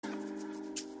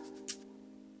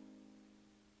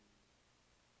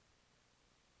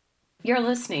You're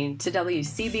listening to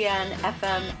WCBN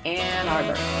FM Ann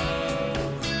Arbor.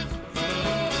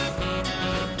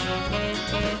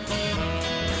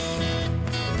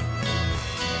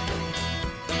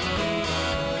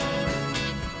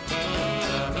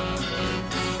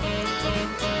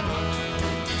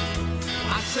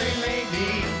 I say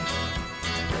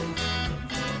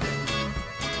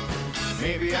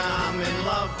maybe I'm in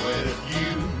love with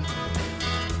you.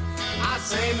 I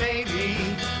say maybe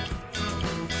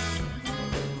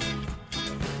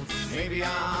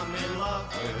I'm in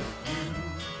love with you.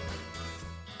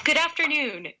 Good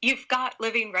afternoon. You've got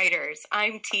Living Writers.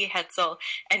 I'm T. Hetzel,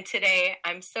 and today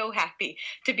I'm so happy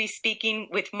to be speaking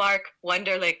with Mark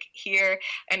Wunderlich here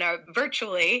and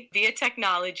virtually via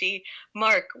technology.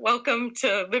 Mark, welcome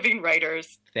to Living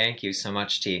Writers. Thank you so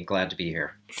much, T. Glad to be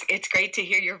here. It's great to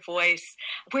hear your voice.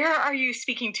 Where are you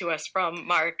speaking to us from,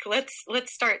 Mark? Let's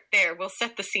start there. We'll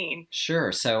set the scene.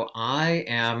 Sure. So I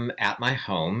am at my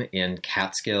home in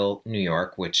Catskill, New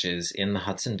York, which is in the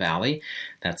Hudson Valley.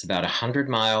 That's about 100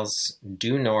 miles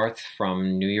due north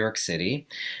from New York City.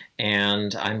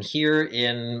 And I'm here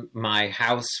in my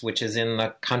house, which is in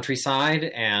the countryside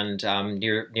and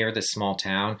near this small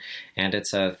town. And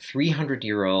it's a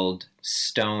 300-year-old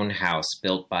stone house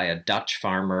built by a Dutch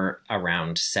farmer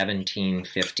around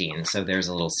 1715. So there's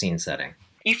a little scene setting.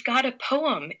 You've got a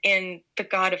poem in The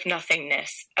God of Nothingness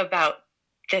about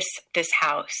this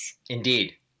house.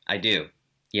 Indeed, I do.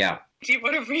 Yeah. Do you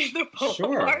want to read the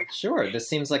poem, Mark? Sure. This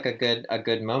seems like a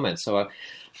good moment. So,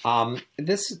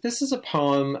 this is a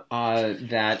poem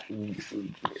that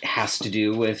has to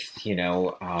do with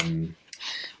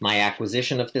my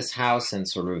acquisition of this house and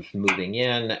sort of moving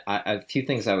in. A few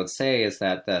things I would say is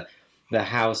that the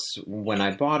house, when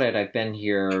I bought it, I've been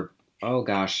here,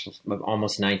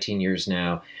 almost 19 years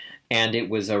now. And it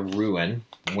was a ruin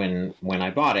when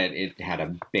I bought it. It had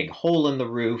a big hole in the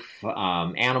roof.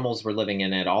 Animals were living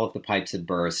in it. All of the pipes had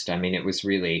burst. I mean, it was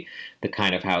really the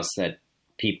kind of house that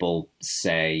people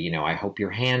say, I hope you're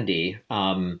handy.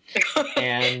 But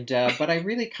I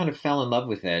really kind of fell in love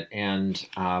with it. And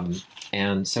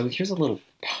so here's a little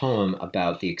poem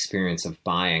about the experience of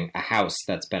buying a house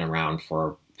that's been around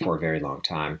for a very long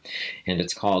time. And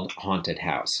it's called Haunted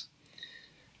House.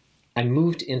 I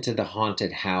moved into the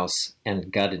haunted house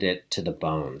and gutted it to the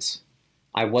bones.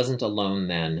 I wasn't alone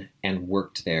then and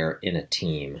worked there in a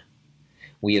team.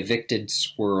 We evicted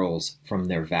squirrels from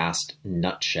their vast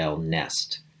nutshell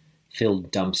nest,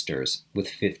 filled dumpsters with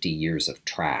 50 years of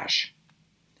trash.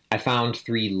 I found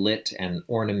 3 lit and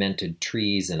ornamented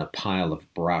trees in a pile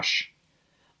of brush,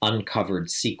 uncovered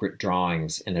secret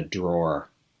drawings in a drawer.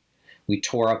 We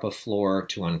tore up a floor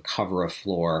to uncover a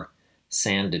floor,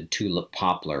 sanded tulip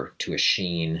poplar to a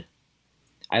sheen.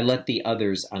 I let the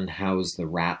others unhouse the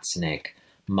rat snake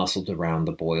muscled around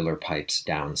the boiler pipes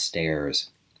downstairs.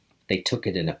 They took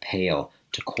it in a pail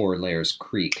to Corlairs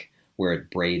Creek, where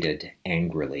it braided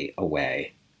angrily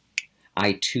away.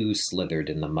 I too slithered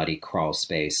in the muddy crawl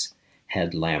space,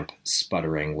 headlamp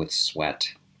sputtering with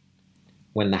sweat.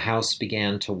 When the house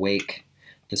began to wake,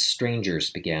 the strangers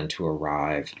began to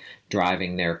arrive,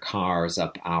 driving their cars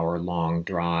up our long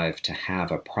drive to have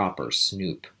a proper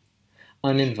snoop.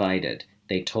 Uninvited,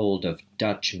 they told of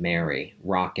Dutch Mary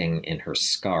rocking in her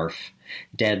scarf,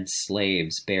 dead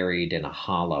slaves buried in a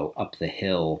hollow up the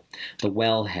hill, the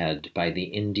wellhead by the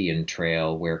Indian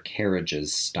trail where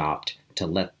carriages stopped to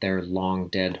let their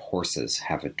long-dead horses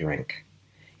have a drink.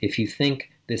 If you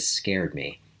think this scared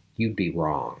me, you'd be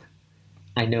wrong.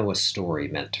 I know a story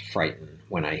meant to frighten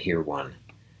when I hear one.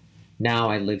 Now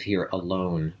I live here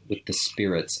alone with the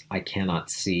spirits I cannot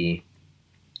see.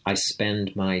 I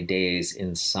spend my days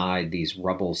inside these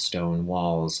rubble stone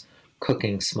walls,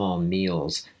 cooking small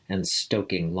meals and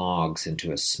stoking logs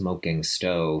into a smoking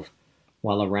stove,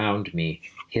 while around me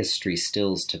history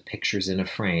stills to pictures in a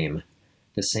frame,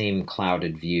 the same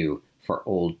clouded view for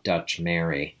old Dutch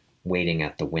Mary waiting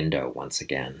at the window once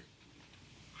again.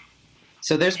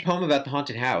 So there's a poem about the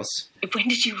haunted house. When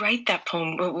did you write that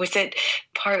poem? Was it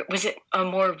a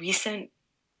more recent?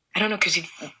 I don't know, because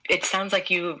it sounds like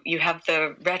you have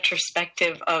the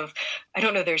retrospective of, I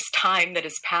don't know, there's time that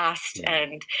has passed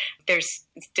and there's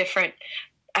different,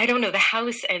 I don't know, the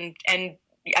house and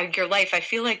your life. I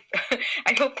feel like,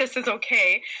 I hope this is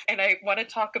okay. And I want to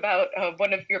talk about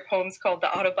one of your poems called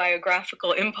The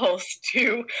Autobiographical Impulse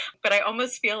too. But I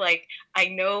almost feel like I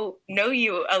know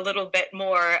you a little bit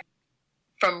more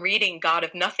from reading God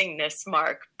of Nothingness,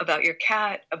 Mark, about your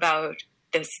cat, about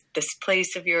this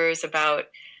place of yours, about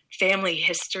family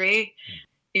history,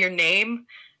 your name.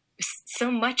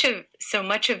 So much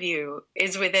of you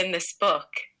is within this book.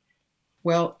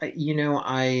 Well,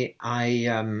 I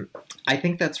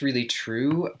think that's really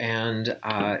true. And,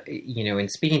 in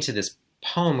speaking to this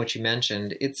poem, which you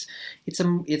mentioned, it's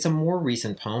a more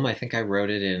recent poem. I think I wrote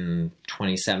it in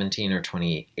 2017 or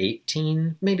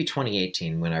 2018, maybe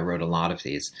 2018, when I wrote a lot of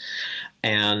these.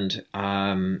 And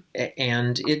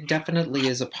it definitely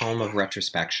is a poem of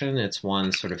retrospection. It's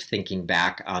one sort of thinking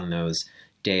back on those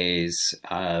days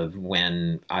of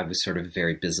when I was sort of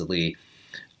very busily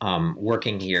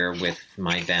working here with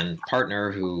my then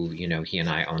partner, who, he and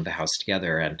I owned the house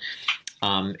together, and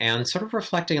sort of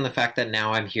reflecting on the fact that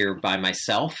now I'm here by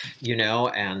myself,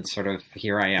 and sort of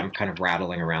here I am kind of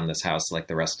rattling around this house like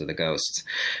the rest of the ghosts.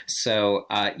 So,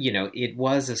 it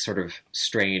was a sort of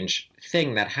strange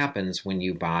thing that happens when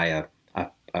you buy a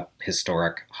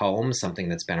historic home, something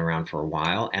that's been around for a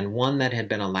while, and one that had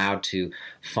been allowed to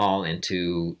fall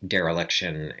into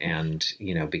dereliction and,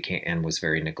 was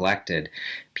very neglected.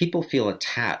 People feel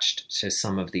attached to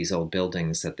some of these old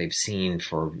buildings that they've seen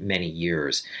for many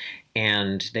years.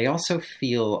 And they also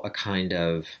feel a kind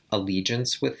of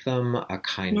allegiance with them, a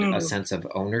sense of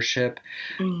ownership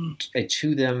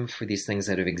to them for these things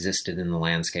that have existed in the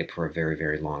landscape for a very,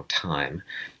 very long time.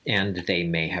 And they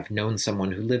may have known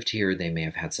someone who lived here. They may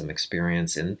have had some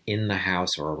experience in the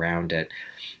house or around it.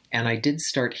 And I did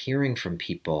start hearing from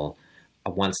people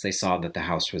once they saw that the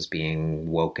house was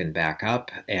being woken back up,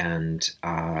 and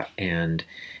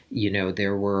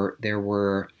there were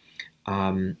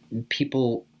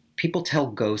people. People tell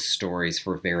ghost stories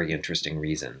for very interesting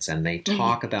reasons, and they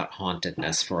talk about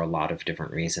hauntedness for a lot of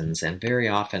different reasons. And very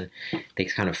often they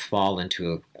kind of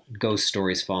ghost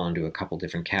stories fall into a couple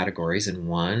different categories. And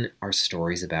one are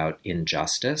stories about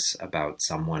injustice, about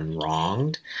someone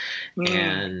wronged,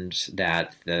 and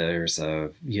that there's a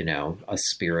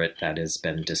spirit that has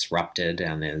been disrupted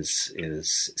and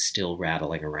is still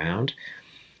rattling around.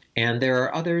 And there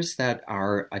are others that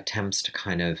are attempts to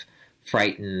kind of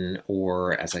frighten,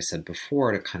 or, as I said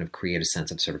before, to kind of create a sense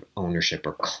of sort of ownership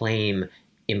or claim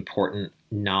important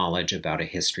knowledge about a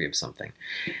history of something.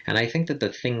 And I think that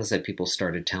the things that people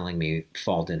started telling me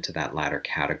fall into that latter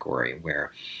category,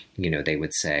 where, they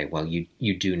would say, well,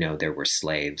 you do know there were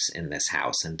slaves in this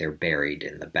house, and they're buried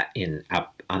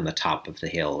up on the top of the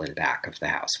hill in back of the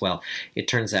house. Well, it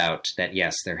turns out that,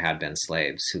 yes, there had been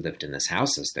slaves who lived in this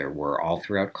house, as there were all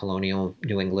throughout colonial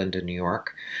New England and New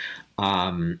York.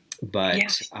 But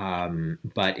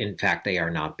in fact, they are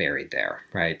not buried there,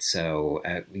 right? So,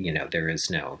 there is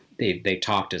they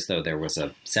talked as though there was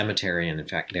a cemetery, and in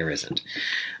fact, there isn't.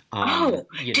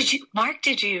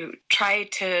 Did you try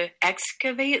to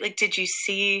excavate? Like, did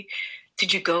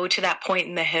you go to that point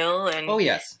in the hill? Oh,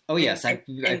 yes. I've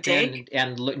been,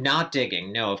 and not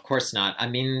digging. No, of course not. I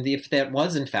mean, if that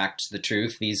was in fact the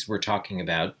truth, these were talking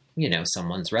about,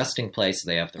 someone's resting place.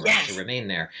 They have the right to remain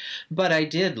there. But I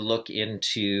did look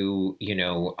into,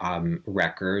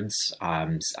 records.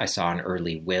 I saw an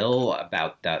early will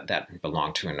about that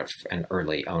belonged to an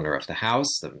early owner of the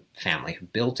house, the family who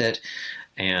built it,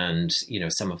 and,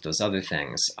 some of those other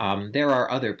things. There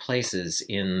are other places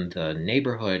in the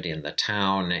neighborhood, in the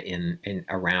town, in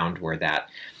around where that,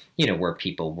 where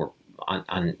people were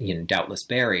doubtless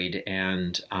buried,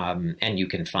 and you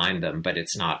can find them, but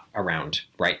it's not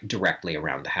right directly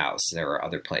around the house. There are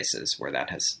other places where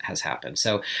that has happened.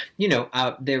 So,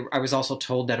 I was also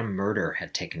told that a murder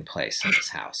had taken place in this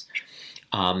house.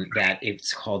 That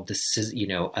it's called a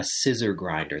scissor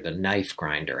grinder, the knife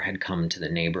grinder, had come to the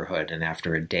neighborhood, and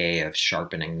after a day of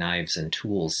sharpening knives and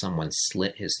tools, someone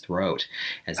slit his throat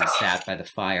as he sat by the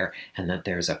fire, and that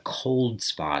there's a cold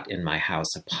spot in my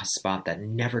house, a spot that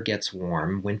never gets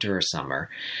warm, winter or summer,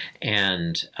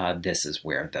 and this is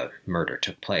where the murder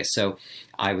took place. So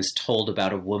I was told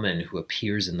about a woman who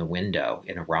appears in the window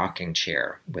in a rocking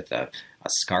chair with a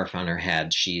scarf on her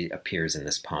head. She appears in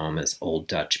this poem as Old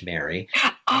Dutch Mary.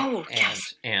 Oh,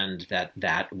 yes. And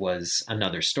that was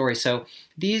another story. So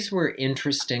these were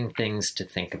interesting things to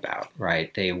think about,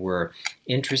 right? They were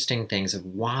interesting things of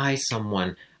why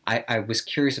I was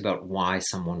curious about why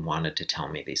someone wanted to tell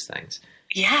me these things.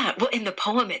 Yeah, well, in the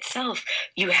poem itself,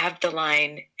 you have the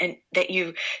line and that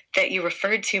you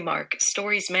referred to, Mark,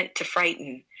 stories meant to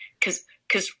frighten. Because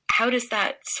how does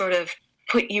that sort of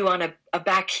put you on a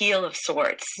back heel of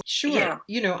sorts? Sure.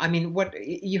 Yeah. What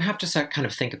you have to kind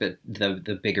of think about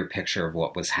the bigger picture of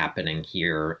what was happening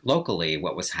here locally,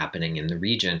 what was happening in the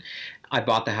region. I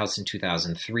bought the house in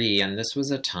 2003, and this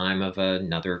was a time of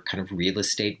another kind of real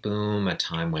estate boom, a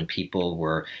time when people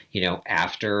were,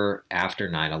 after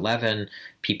 9/11,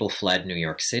 people fled New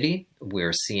York City.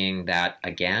 We're seeing that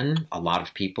again. A lot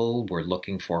of people were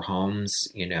looking for homes,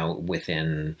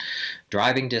 within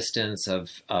driving distance of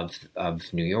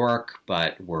New York.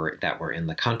 but that were in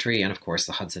the country. And of course,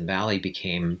 the Hudson Valley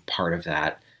became part of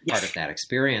that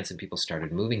experience, and people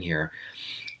started moving here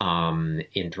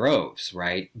in droves,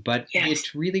 right? But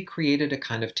it really created a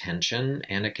kind of tension,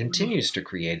 and it continues to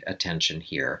create a tension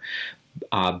here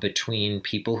between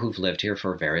people who've lived here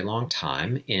for a very long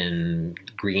time in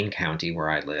Greene County, where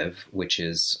I live, which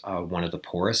is one of the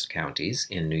poorest counties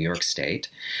in New York State.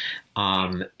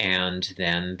 And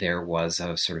then there was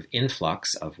a sort of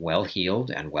influx of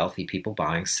well-heeled and wealthy people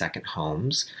buying second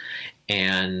homes,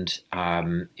 and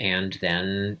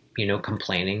then,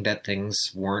 complaining that things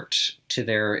weren't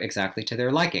exactly to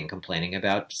their liking, complaining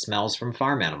about smells from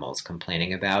farm animals,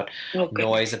 complaining about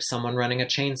noise of someone running a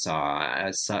chainsaw,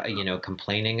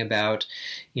 complaining about,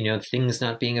 things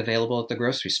not being available at the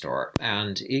grocery store.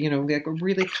 And, like a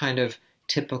really kind of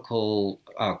typical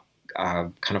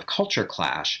kind of culture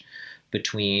clash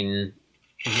between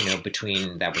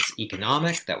that was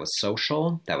economic, that was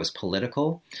social, that was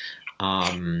political.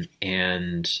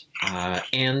 And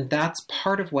that's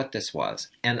part of what this was.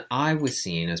 And I was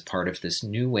seen as part of this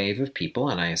new wave of people,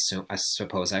 and I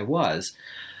suppose I was,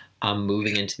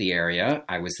 moving into the area.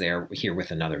 I was here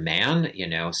with another man,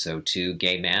 so two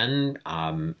gay men.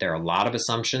 There are a lot of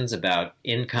assumptions about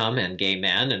income and gay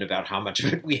men and about how much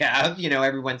of it we have.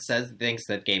 Everyone thinks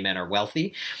that gay men are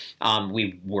wealthy.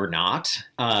 We were not,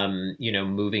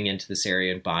 moving into this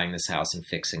area and buying this house and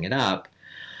fixing it up.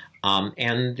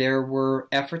 And there were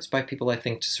efforts by people, I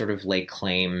think, to sort of lay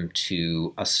claim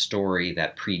to a story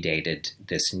that predated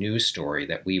this new story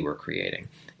that we were creating,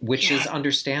 which is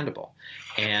understandable.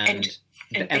 And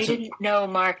they didn't know,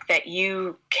 Mark, that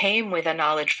you came with a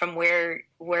knowledge from where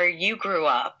you grew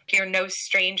up. You're no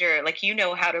stranger. Like,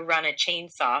 how to run a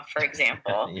chainsaw, for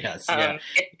example. Yes. At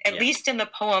least in the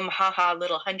poem, Ha Ha,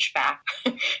 Little Hunchback,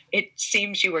 it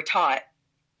seems you were taught.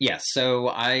 Yes, so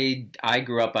I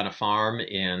grew up on a farm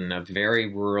in a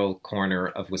very rural corner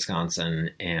of Wisconsin,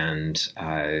 and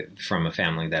from a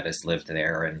family that has lived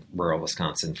there in rural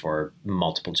Wisconsin for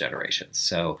multiple generations.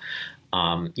 So,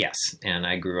 yes, and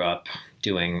I grew up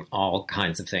doing all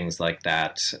kinds of things like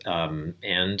that, and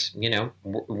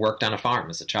worked on a farm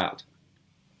as a child.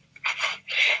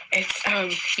 It's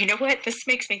you know what this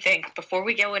makes me think. Before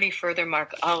we go any further,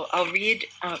 Mark, I'll read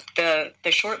the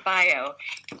short bio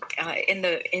in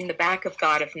the back of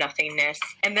God of Nothingness,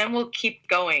 and then we'll keep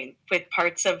going with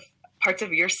parts of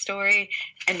your story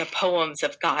and the poems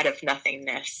of God of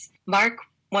Nothingness. Mark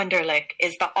Wunderlich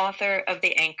is the author of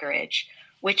The Anchorage,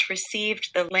 which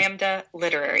received the Lambda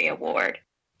Literary Award,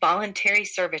 Voluntary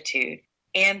Servitude,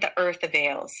 and The Earth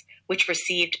Avails, which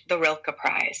received the Rilke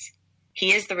Prize.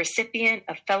 He is the recipient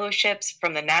of fellowships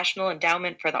from the National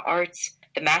Endowment for the Arts,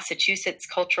 the Massachusetts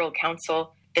Cultural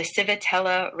Council, the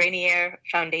Civitella Rainier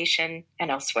Foundation,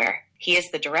 and elsewhere. He is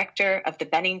the director of the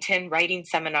Bennington Writing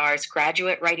Seminar's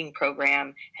graduate writing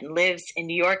program and lives in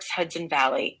New York's Hudson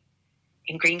Valley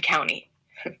in Greene County.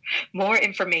 More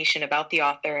information about the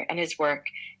author and his work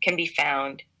can be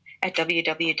found at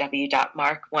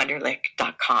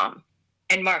www.markwunderlich.com.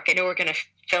 And Mark, I know we're going to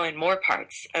fill in more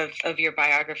parts of your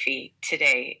biography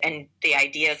today and the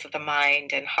ideas of the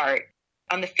mind and heart.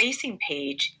 On the facing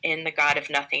page in The God of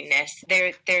Nothingness,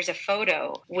 there's a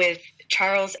photo with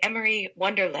Charles Emery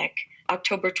Wunderlich,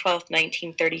 October 12th,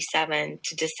 1937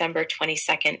 to December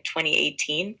 22nd,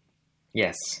 2018.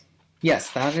 Yes.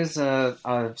 Yes, that is a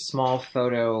small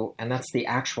photo, and that's the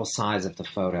actual size of the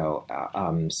photo,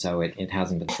 so it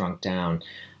hasn't been shrunk down.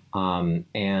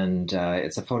 And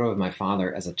it's a photo of my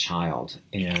father as a child.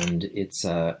 And it's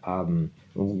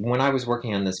when I was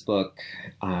working on this book,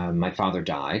 my father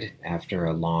died after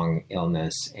a long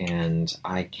illness, and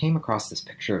I came across this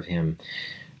picture of him,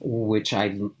 which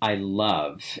I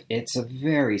love. It's a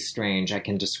very strange, I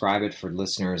can describe it for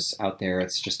listeners out there.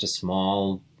 It's just a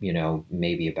small,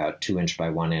 maybe about 2-inch by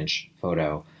 1-inch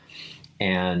photo.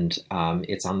 And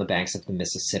it's on the banks of the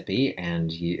Mississippi,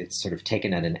 and it's sort of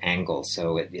taken at an angle.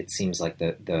 So it seems like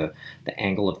the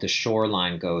angle of the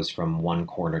shoreline goes from one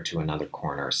corner to another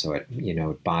corner. So it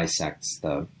bisects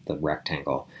the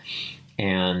rectangle.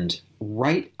 And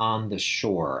right on the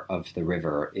shore of the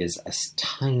river is a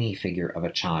tiny figure of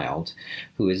a child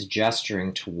who is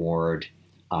gesturing toward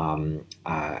a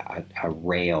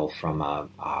rail from a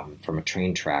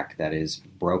train track that is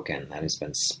broken, that has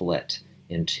been split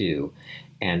in two,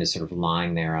 and is sort of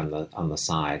lying there on the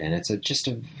side. And it's just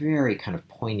a very kind of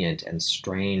poignant and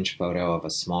strange photo of a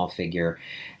small figure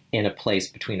in a place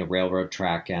between a railroad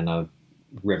track and a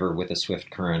river with a swift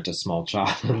current, a small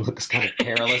child looks kind of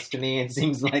perilous to me. It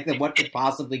seems like that what could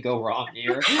possibly go wrong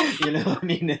here? You know, I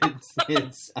mean,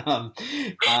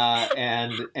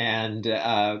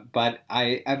 but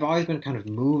I've always been kind of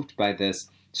moved by this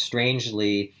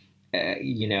strangely,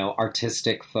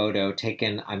 artistic photo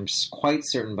taken, I'm quite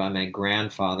certain, by my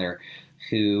grandfather,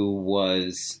 who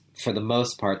was, for the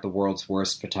most part, the world's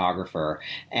worst photographer.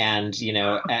 And,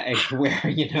 where,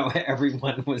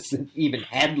 everyone was even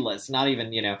headless, not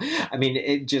even,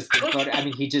 he just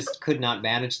could not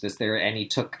manage this there. And he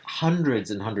took hundreds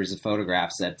and hundreds of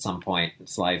photographs at some point in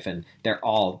his life, and they're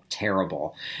all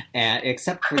terrible.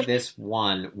 Except for this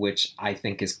one, which I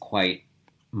think is quite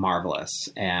marvelous.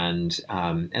 And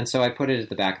so I put it at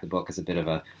the back of the book as a bit of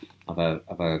a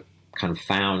kind of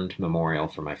found memorial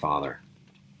for my father.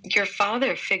 Your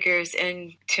father figures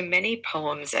into many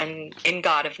poems and in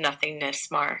God of Nothingness,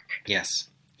 Mark. Yes,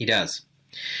 he does.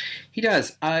 He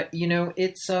does.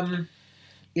 It's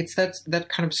that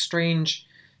kind of strange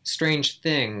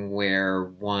thing where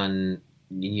one,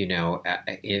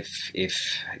 if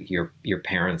your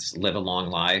parents live a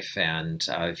long life and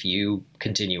if you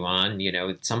continue on,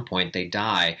 at some point they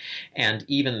die. And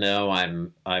even though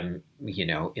I'm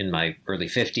in my early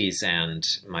 50s and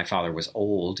my father was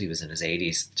old, he was in his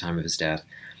 80s at the time of his death,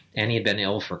 and he had been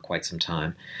ill for quite some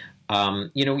time.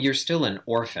 You're still an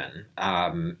orphan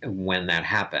when that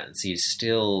happens. You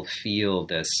still feel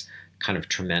this kind of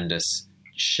tremendous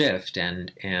shift,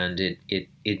 and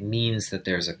it means that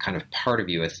there's a kind of part of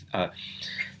you,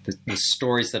 the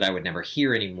stories that I would never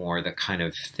hear anymore, the kind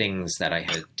of things that I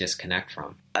had disconnect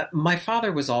from. My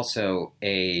father was also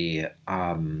my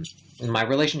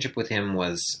relationship with him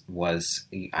was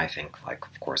I think,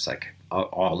 of course,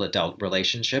 all adult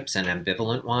relationships, an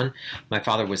ambivalent one. My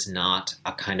father was not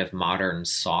a kind of modern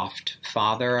soft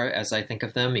father as I think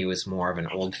of them. He was more of an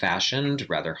old-fashioned,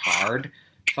 rather hard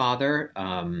father,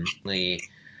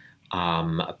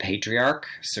 a patriarch,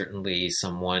 certainly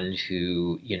someone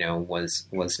who,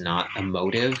 was not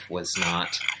emotive, was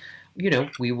not,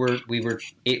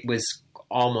 it was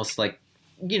almost like,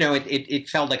 it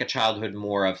felt like a childhood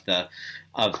more of the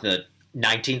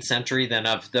 19th century than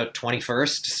of the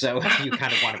 21st. So you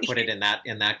kind of want to put it in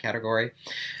that category.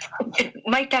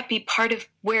 Might that be part of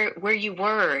where you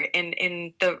were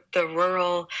in the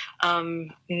rural,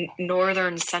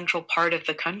 northern central part of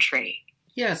the country?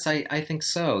 Yes, I think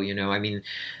so.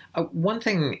 One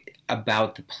thing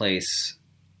about the place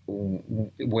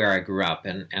where I grew up,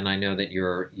 and I know that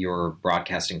you're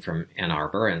broadcasting from Ann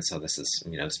Arbor, and so this is,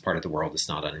 this part of the world is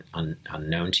not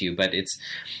unknown to you, but it's,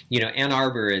 Ann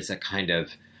Arbor is a kind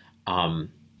of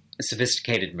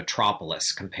sophisticated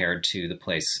metropolis compared to the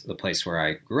place where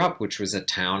I grew up, which was a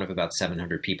town of about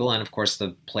 700 people. And of course,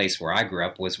 the place where I grew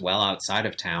up was well outside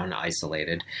of town,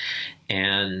 isolated.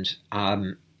 And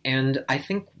I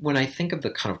think when I think of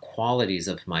the kind of qualities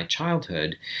of my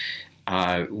childhood,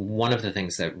 one of the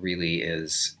things that really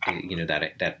is,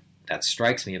 that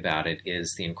strikes me about it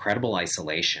is the incredible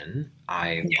isolation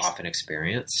I often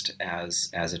experienced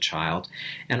as a child,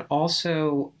 and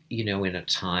also, in a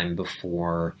time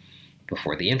before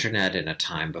the internet, in a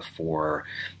time before,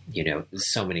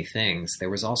 so many things, there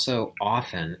was also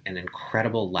often an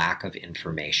incredible lack of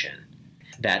information.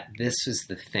 That this is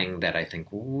the thing that I think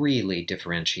really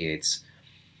differentiates.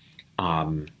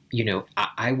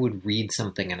 I would read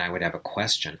something and I would have a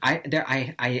question.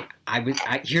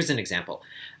 Here's an example.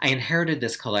 I inherited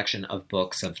this collection of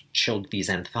books of these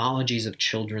anthologies of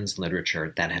children's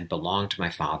literature that had belonged to my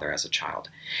father as a child,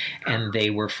 and they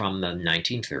were from the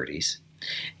 1930s.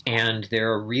 And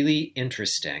they're a really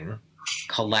interesting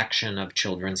collection of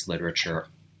children's literature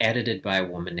edited by a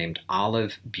woman named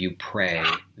Olive Beaupre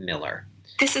Miller.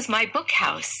 This is my book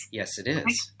house. Yes, it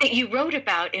is. That you wrote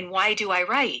about in Why Do I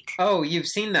Write? Oh, you've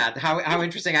seen that. How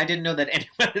interesting. I didn't know that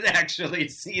anyone had actually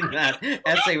seen that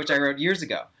essay, which I wrote years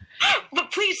ago.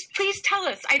 But please tell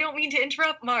us. I don't mean to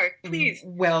interrupt, Mark. Please.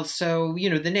 Well, so,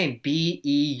 the name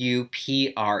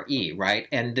Beupre, right?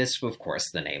 And this, of course,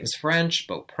 the name is French,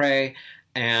 Beaupre,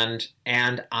 and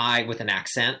I with an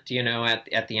accent,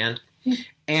 at the end.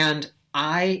 And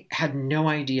I had no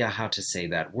idea how to say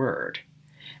that word.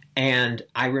 And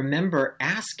I remember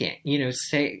asking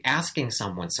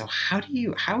someone, so how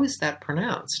is that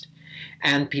pronounced?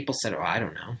 And people said, I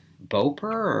don't know,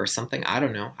 Beauper or something. I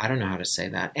don't know how to say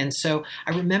that. And so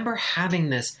I remember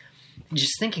having this,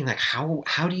 just thinking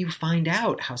how do you find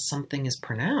out how something is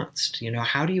pronounced?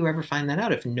 How do you ever find that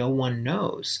out if no one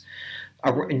knows?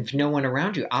 Or if no one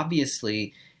around you?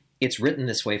 Obviously, it's written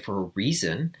this way for a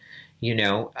reason.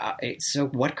 So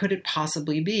what could it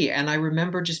possibly be? And I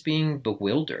remember just being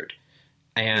bewildered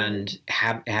and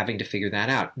having to figure that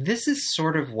out. This is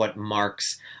sort of what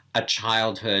marks a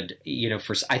childhood,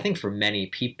 I think for many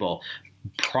people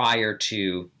prior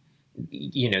to,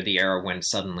 the era when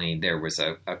suddenly there was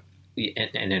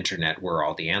an internet where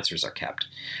all the answers are kept.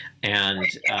 And,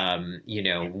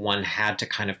 one had to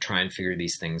kind of try and figure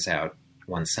these things out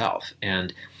oneself.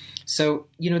 And so,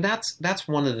 that's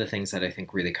one of the things that I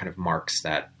think really kind of marks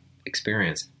that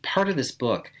experience. Part of this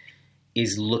book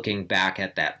is looking back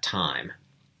at that time,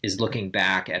 is looking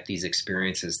back at these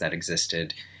experiences that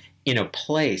existed in a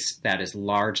place that has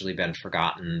largely been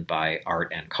forgotten by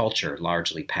art and culture,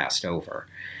 largely passed over.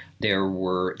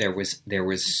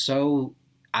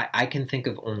 I can think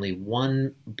of only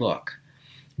one book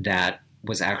that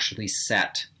was actually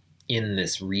set in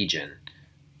this region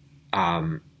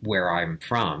where I'm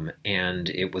from, and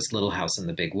it was Little House in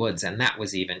the Big Woods, and that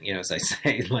was even, as I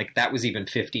say, like that was even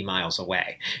 50 miles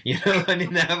away.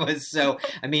 That was so.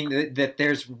 That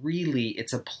there's really,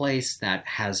 it's a place that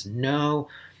had no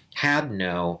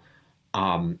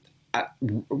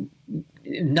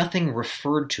nothing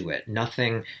referred to it,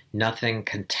 nothing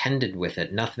contended with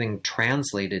it, nothing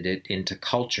translated it into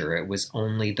culture. It was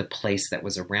only the place that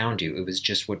was around you. It was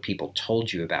just what people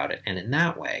told you about it. And in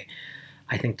that way,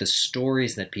 I think the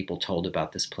stories that people told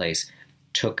about this place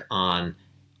took on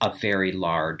a very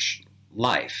large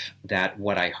life. That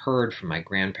what I heard from my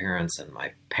grandparents and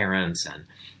my parents and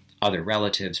other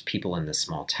relatives, people in this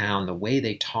small town, the way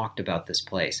they talked about this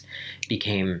place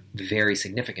became very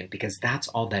significant, because that's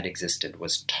all that existed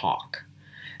was talk.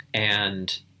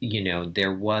 And,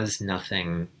 there was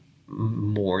nothing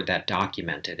more that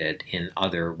documented it in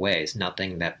other ways,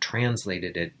 nothing that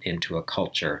translated it into a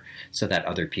culture so that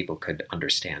other people could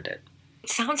understand it. It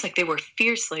sounds like they were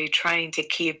fiercely trying to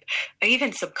keep,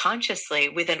 even subconsciously,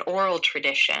 with an oral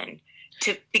tradition,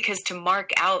 because to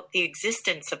mark out the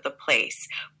existence of the place.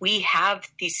 We have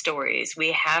these stories,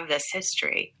 we have this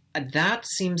history. That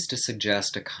seems to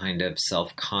suggest a kind of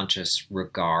self-conscious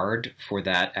regard for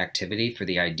that activity, for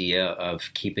the idea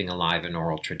of keeping alive an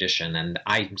oral tradition. And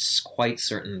I'm quite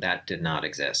certain that did not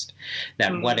exist.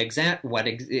 That what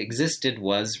existed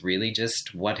was really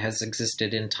just what has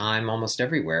existed in time almost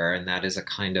everywhere, and that is a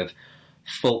kind of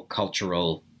folk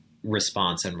cultural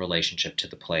response and relationship to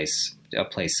the place, a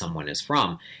place someone is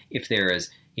from. If there is,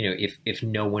 if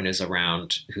no one is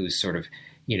around who's sort of,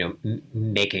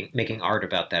 making art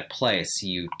about that place,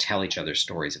 you tell each other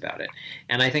stories about it.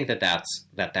 And I think that's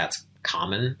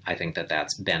common. I think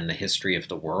that's been the history of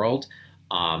the world.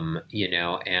 But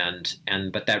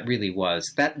that really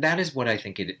was, that is what I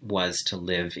think it was to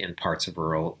live in parts of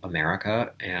rural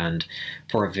America, and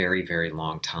for a very, very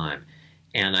long time.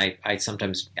 And I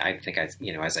think,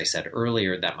 as I said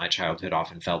earlier, that my childhood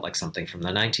often felt like something from the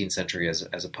 19th century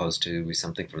as opposed to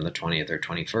something from the 20th or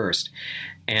 21st.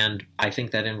 And I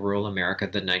think that in rural America,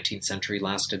 the 19th century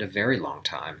lasted a very long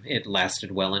time. It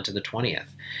lasted well into the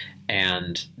 20th.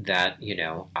 And that,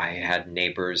 I had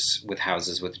neighbors with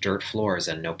houses with dirt floors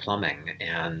and no plumbing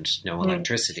and no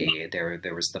electricity.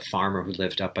 There was the farmer who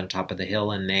lived up on top of the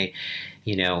hill, and they,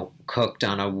 cooked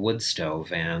on a wood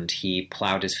stove, and he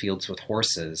plowed his fields with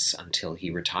horses until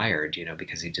he retired,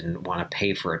 because he didn't want to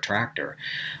pay for a tractor.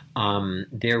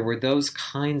 There were those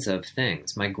kinds of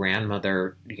things. My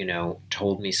grandmother,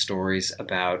 told me stories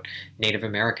about Native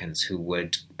Americans who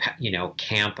would,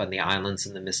 camp on the islands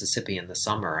in the Mississippi in the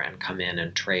summer and come in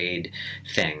and trade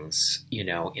things,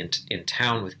 in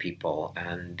town with people.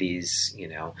 And these,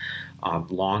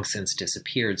 long since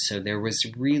disappeared. So there was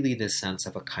really this sense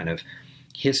of a kind of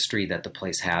history that the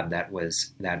place had that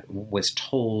was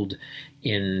told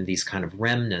in these kind of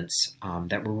remnants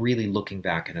that were really looking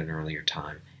back at an earlier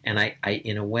time. And I,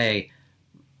 in a way,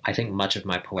 I think much of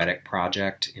my poetic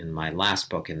project in my last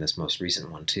book, in this most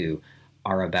recent one too,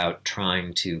 are about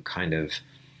trying to kind of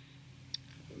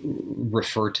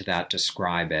refer to that,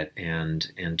 describe it, and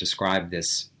describe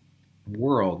this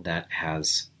world that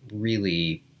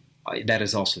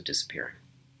is also disappearing.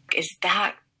 Is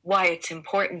that why it's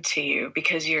important to you?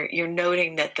 Because you're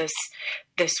noting that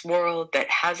this world that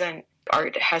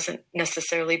art hasn't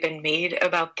necessarily been made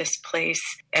about this place,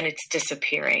 and it's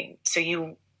disappearing. So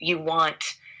you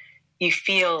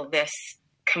feel this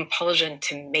compulsion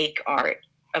to make art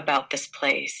about this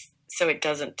place so it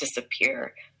doesn't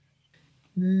disappear.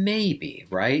 Maybe,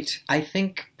 right? I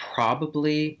think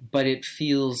probably, but it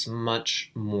feels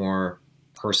much more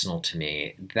personal to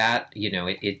me. That,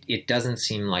 it doesn't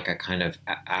seem like a kind of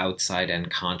outside and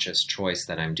conscious choice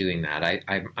that I'm doing that.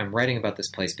 I'm writing about this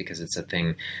place because it's a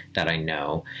thing that I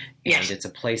know. And yes. It's a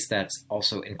place that's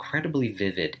also incredibly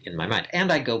vivid in my mind.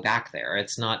 And I go back there.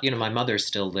 It's not, my mother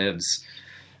still lives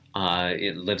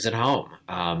it lives at home,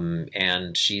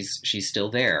 and she's still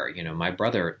there. You know, my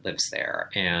brother lives there,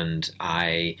 and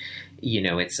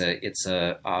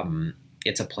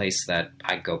it's a place that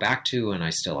I go back to, and I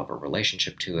still have a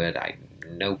relationship to it. I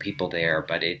know people there,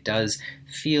 but it does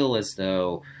feel as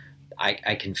though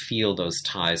I can feel those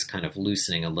ties kind of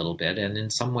loosening a little bit. And in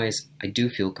some ways, I do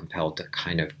feel compelled to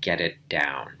kind of get it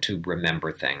down, to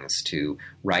remember things, to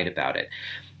write about it.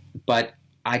 But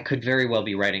I could very well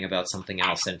be writing about something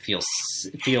else and feel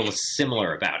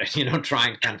similar about it, you know,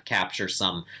 trying to kind of capture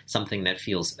something that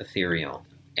feels ethereal.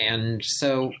 And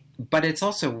so, but it's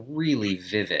also really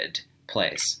vivid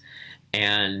place,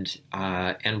 and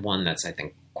one that's, I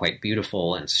think, quite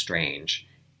beautiful and strange.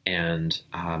 And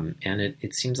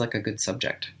it seems like a good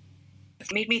subject.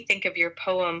 It made me think of your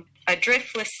poem, A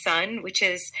Driftless Sun, which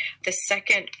is the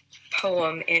second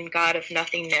poem in God of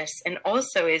Nothingness, and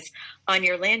also is on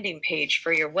your landing page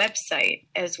for your website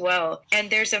as well.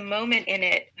 And there's a moment in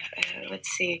it,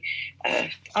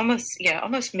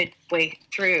 almost midway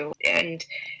through, and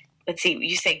let's see,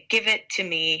 you say, "Give it to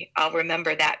me, I'll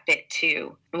remember that bit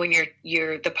too." When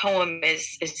the poem is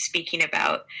speaking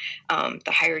about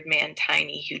the hired man,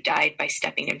 Tiny, who died by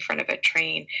stepping in front of a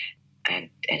train,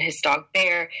 and his dog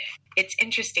Bear. It's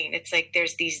interesting. It's like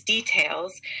there's these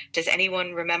details. Does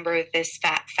anyone remember this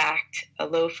fat fact? A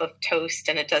loaf of toast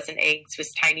and a dozen eggs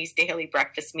was Tiny's daily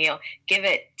breakfast meal. Give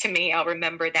it to me, I'll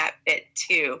remember that bit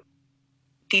too.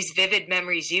 These vivid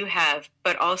memories you have,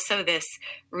 but also this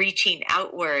reaching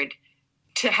outward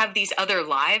to have these other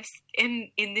lives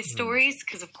in the stories,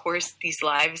 because of course these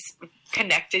lives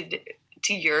connected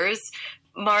to yours,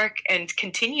 Mark, and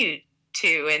continue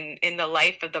to in the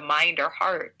life of the mind or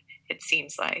heart, it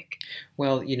seems like.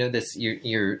 Well, you know, this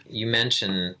you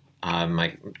mentioned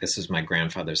this was my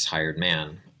grandfather's hired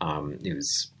man. It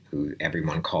was who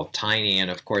everyone called Tiny, and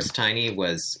of course Tiny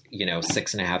was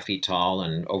 6.5 feet tall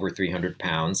and over 300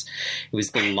 pounds. He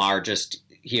was the largest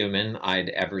human I'd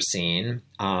ever seen.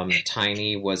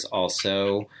 Tiny was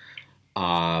also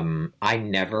I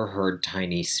never heard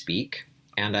Tiny speak,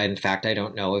 and in fact I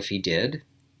don't know if he did.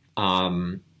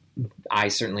 I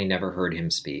certainly never heard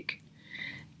him speak.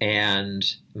 And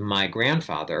my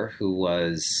grandfather, who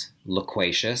was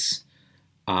loquacious,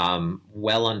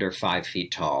 well under 5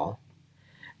 feet tall,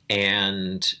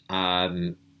 and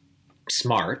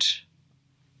smart,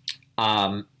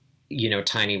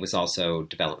 Tiny was also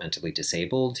developmentally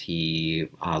disabled. He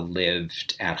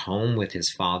lived at home with his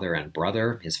father and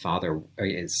brother. His father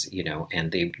is,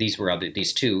 and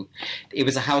these two. It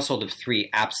was a household of three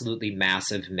absolutely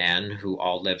massive men who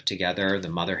all lived together. The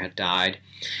mother had died.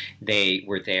 They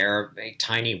were there.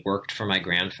 Tiny worked for my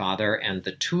grandfather, and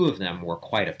the two of them were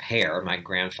quite a pair. My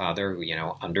grandfather, who,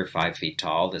 under 5 feet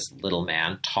tall, this little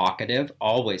man, talkative,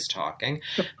 always talking.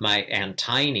 And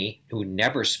Tiny, who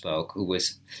never spoke, who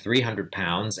was 300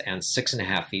 pounds and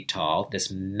 6.5 feet tall, this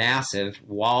massive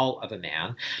wall of a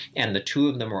man, and the two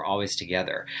of them were always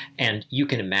together. And you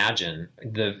can imagine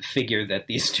the figure that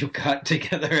these two got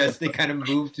together as they kind of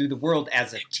moved through the world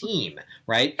as a team,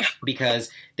 right? Because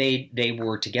they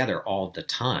were together all the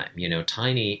time.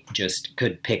 Tiny just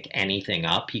could pick anything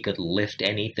up. He could lift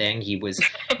anything. He was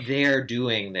there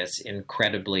doing this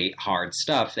incredibly hard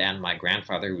stuff. And my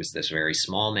grandfather, who was this very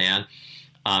small man,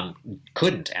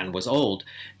 couldn't and was old.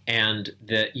 And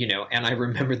and I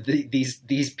remember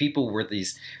these people were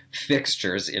these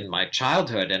fixtures in my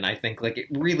childhood. And I think it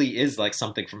really is like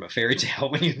something from a fairy tale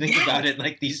when you think about it,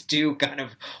 like these two kind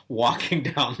of walking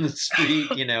down the street,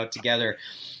 together,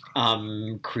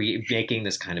 making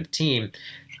this kind of team.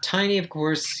 Tiny, of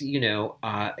course, and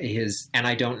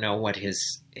I don't know what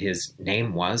his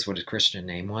name was, what his Christian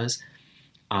name was.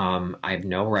 I have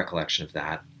no recollection of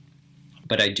that.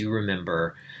 But I do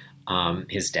remember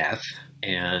his death,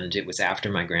 and it was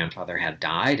after my grandfather had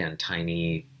died, and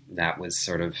Tiny, that was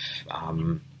sort of,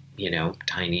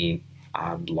 Tiny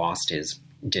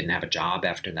didn't have a job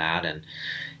after that,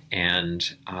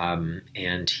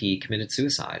 and he committed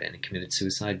suicide, and he committed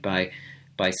suicide by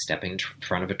stepping in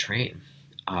front of a train,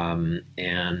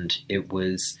 and it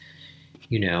was,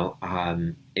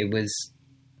 it was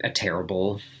a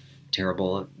terrible,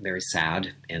 very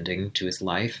sad ending to his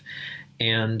life.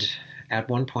 And at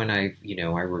one point, I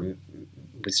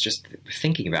was just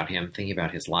thinking about him, thinking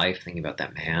about his life, thinking about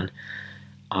that man,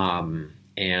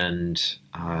 and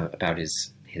about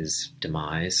his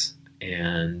demise,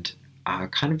 and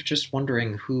kind of just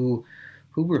wondering who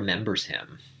remembers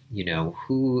him.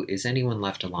 Who is anyone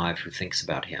left alive who thinks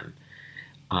about him?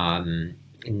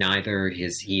 Neither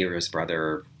he or his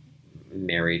brother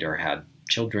married or had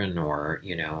children, or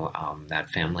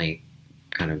that family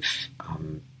kind of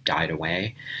died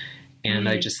away. And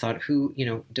I just thought,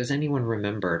 does anyone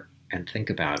remember and think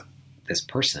about this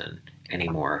person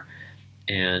anymore?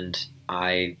 And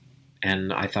I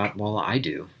thought, well, I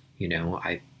do.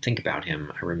 I think about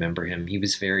him. I remember him. He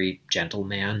was a very gentle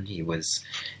man. He was,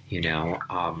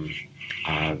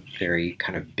 very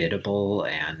kind of biddable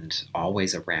and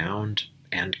always around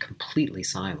and completely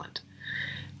silent.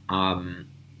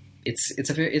 It's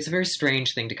a very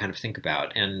strange thing to kind of think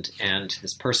about. And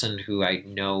this person who I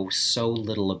know so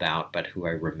little about, but who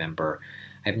I remember,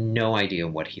 I have no idea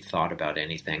what he thought about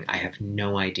anything. I have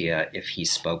no idea if he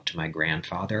spoke to my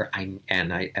grandfather.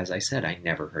 As I said, I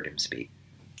never heard him speak.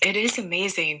 It is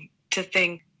amazing to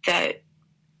think that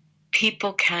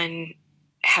people can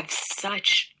have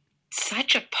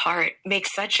make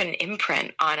such an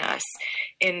imprint on us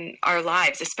in our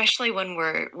lives, especially when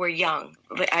we're young.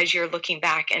 As you're looking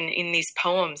back and in these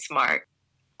poems, Mark,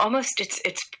 almost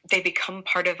they become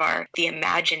part of the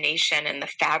imagination and the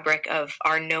fabric of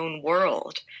our known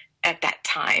world at that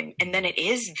time. And then it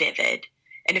is vivid.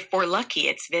 And if we're lucky,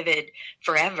 it's vivid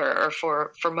forever or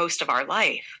for most of our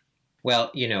life.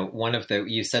 Well,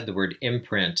 you said the word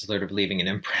imprint, sort of leaving an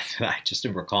imprint. I just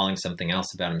am recalling something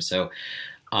else about him. So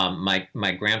my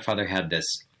grandfather had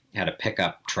a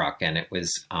pickup truck, and it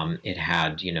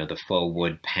had, the faux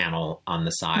wood panel on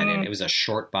the side, and it was a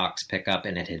short box pickup,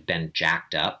 and it had been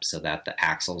jacked up so that the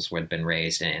axles had been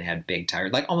raised, and it had big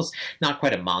tires, like almost not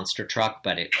quite a monster truck,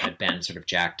 but it had been sort of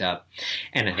jacked up,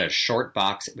 and it had a short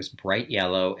box. It was bright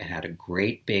yellow. It had a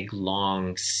great big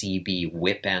long CB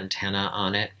whip antenna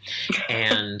on it.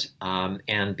 And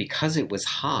because it was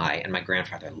high, and my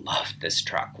grandfather loved this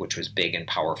truck, which was big and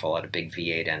powerful, had a big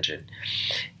V8 engine,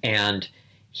 and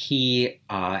he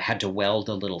had to weld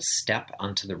a little step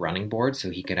onto the running board so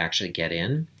he could actually get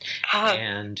in.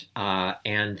 And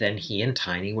then he and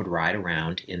Tiny would ride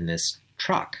around in this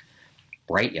truck,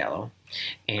 bright yellow.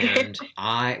 And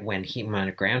when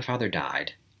my grandfather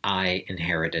died, I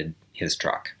inherited his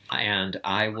truck. And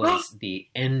I was the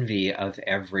envy of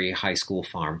every high school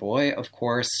farm boy, of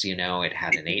course. It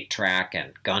had an 8-track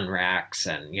and gun racks.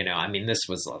 And, this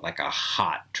was like a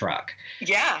hot truck.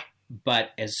 Yeah.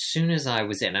 But as soon as I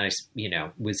was in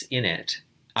it,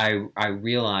 I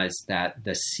realized that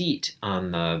the seat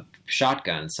on the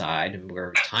shotgun side,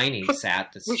 where Tiny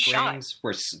sat, the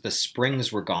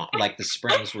springs were gone. Like the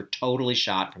springs were totally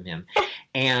shot from him.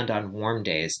 And on warm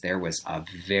days, there was a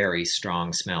very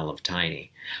strong smell of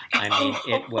Tiny.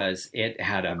 It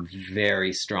had a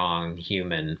very strong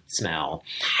human smell.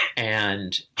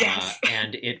 And,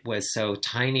 and it was so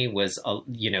Tiny was,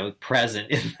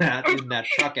 present in that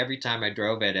truck every time I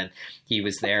drove it. And he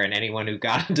was there, and anyone who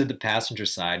got into the passenger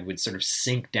side would sort of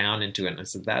sink down into it. And I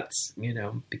said, that's,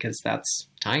 because that's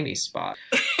Tiny's spot.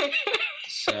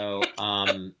 So,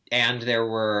 and there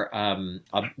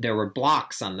were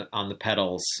blocks on the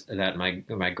pedals that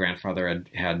my grandfather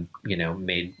had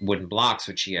made wooden blocks,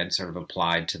 which he had sort of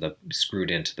applied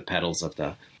screwed into the pedals of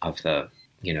the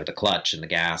the clutch and the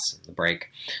gas and the brake,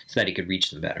 so that he could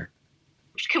reach them better.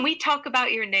 Can we talk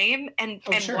about your name and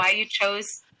Sure. why you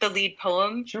chose the lead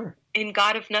poem? Sure. In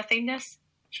God of Nothingness?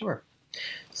 Sure.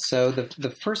 So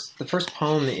the first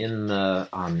poem in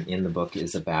the book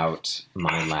is about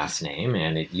my last name,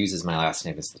 and it uses my last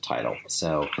name as the title.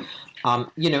 So,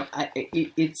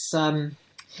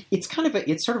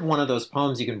 it's sort of one of those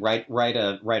poems you can write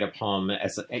a poem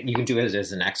you can do it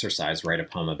as an exercise. Write a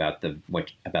poem about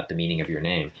the meaning of your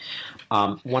name.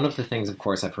 One of the things, of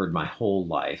course, I've heard my whole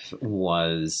life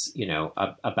was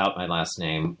about my last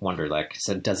name, Wunderlich.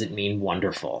 Said, does it mean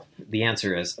wonderful? The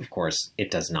answer is, of course, it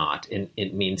does not.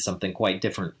 It means something quite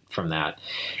different from that.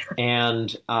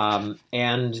 And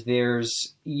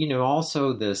there's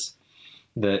also this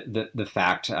the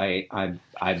fact I've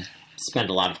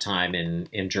spent a lot of time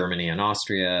in Germany and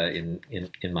Austria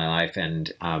in my life,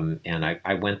 and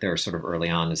I went there sort of early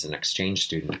on as an exchange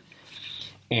student,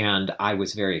 and I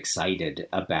was very excited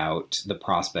about the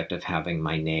prospect of having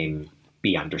my name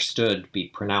be understood,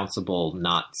 be pronounceable,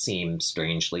 not seem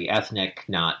strangely ethnic,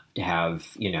 not have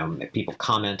people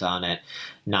comment on it,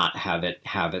 not have it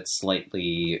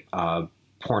slightly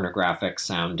pornographic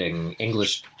sounding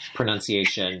English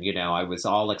pronunciation. I was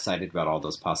all excited about all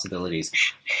those possibilities,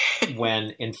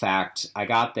 when in fact I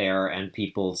got there and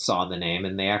people saw the name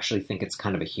and they actually think it's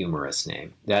kind of a humorous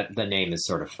name, that the name is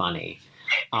sort of funny,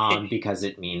 because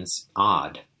it means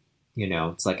odd.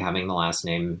 It's like having the last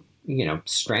name,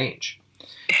 strange.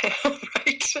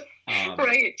 Right.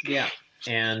 Right. Yeah.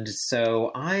 And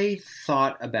so I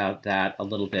thought about that a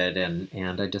little bit,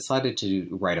 and I decided to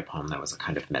write a poem that was a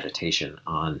kind of meditation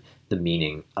on the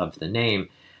meaning of the name.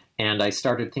 And I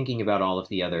started thinking about all of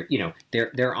the other,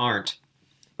 there aren't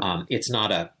It's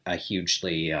not a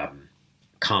hugely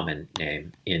common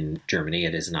name in Germany.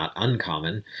 It is not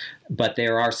uncommon, but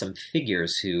there are some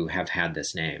figures who have had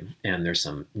this name, and there's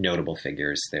some notable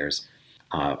figures. There's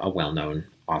a well-known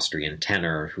Austrian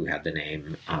tenor who had the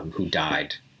name, who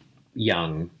died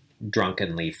young,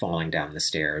 drunkenly falling down the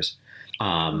stairs.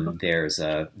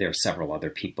 There's several other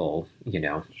people,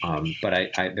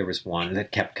 but there was one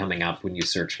that kept coming up when you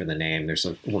search for the name. There's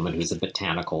a woman who's a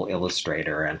botanical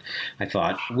illustrator, and I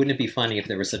thought, wouldn't it be funny if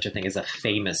there was such a thing as a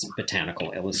famous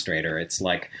botanical illustrator? It's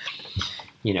like,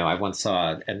 I once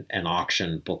saw an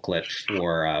auction booklet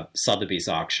for Sotheby's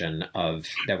auction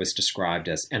that was described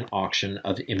as an auction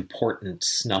of important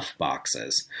snuff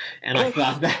boxes. And I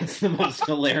thought that's the most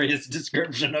hilarious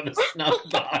description of a snuff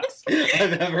box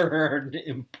I've ever heard.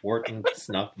 Important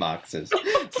snuff boxes.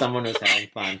 Someone was having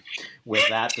fun with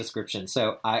that description.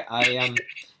 So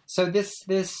it's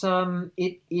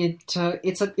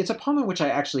a poem in which I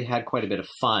actually had quite a bit of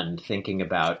fun thinking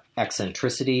about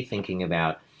eccentricity, thinking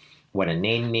about what a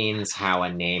name means, how a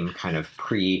name kind of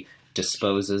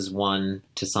predisposes one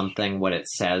to something, what it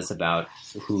says about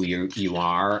who you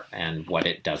are and what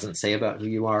it doesn't say about who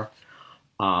you are.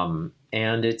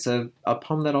 And it's a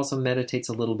poem that also meditates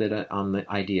a little bit on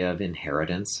the idea of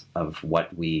inheritance, of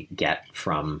what we get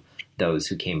from those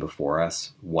who came before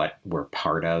us, what we're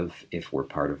part of, if we're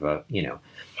part of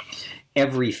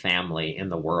every family in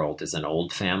the world is an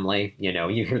old family.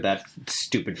 You hear that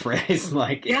stupid phrase,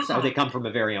 like, they come from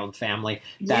a very old family.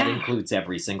 That includes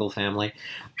every single family.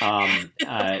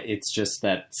 It's just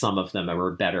that some of them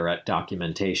are better at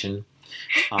documentation.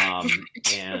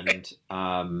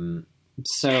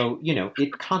 So,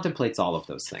 it contemplates all of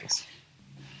those things.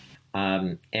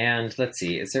 And let's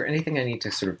see, is there anything I need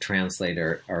to sort of translate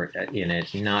or in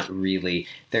it? Not really.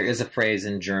 There is a phrase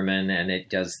in German, and it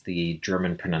does the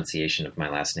German pronunciation of my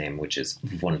last name, which is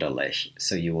wunderlich.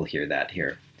 So you will hear that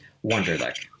here.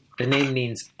 Wunderlich. The name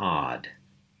means odd.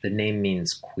 The name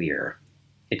means queer.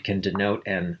 It can denote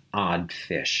an odd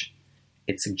fish.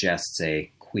 It suggests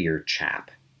a queer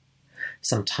chap.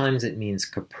 Sometimes it means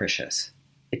capricious.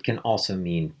 It can also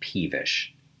mean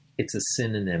peevish. It's a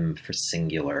synonym for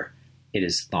singular. It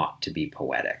is thought to be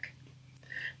poetic.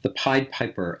 The Pied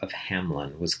Piper of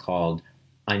Hamelin was called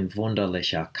Ein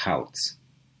wunderlicher Kauz,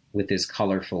 with his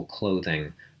colorful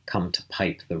clothing come to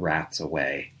pipe the rats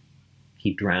away.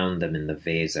 He drowned them in the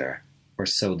Weser, or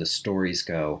so the stories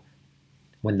go.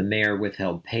 When the mayor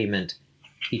withheld payment,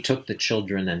 he took the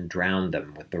children and drowned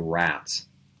them with the rats.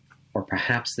 Or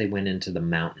perhaps they went into the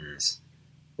mountains,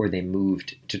 or they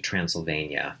moved to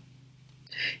Transylvania.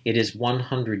 It is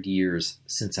 100 years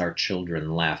since our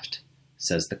children left,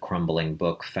 says the crumbling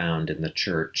book found in the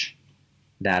church.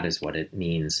 That is what it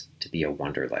means to be a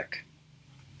Wunderlich.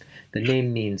 The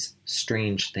name means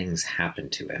strange things happen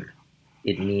to him.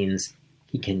 It means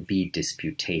he can be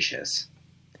disputatious.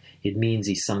 It means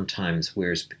he sometimes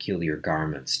wears peculiar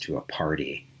garments to a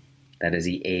party, that as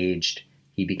he aged,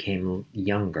 he became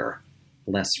younger,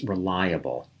 less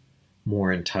reliable,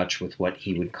 more in touch with what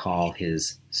he would call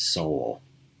his soul.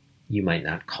 You might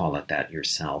not call it that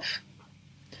yourself.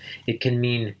 It can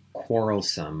mean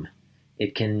quarrelsome.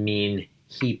 It can mean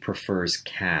he prefers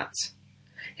cats.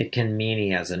 It can mean he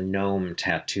has a gnome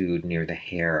tattooed near the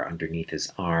hair underneath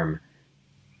his arm.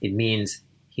 It means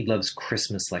he loves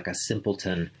Christmas like a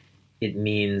simpleton. It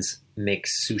means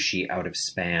makes sushi out of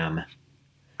Spam.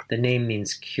 The name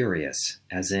means curious,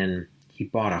 as in he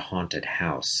bought a haunted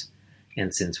house,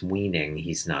 and since weaning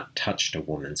he's not touched a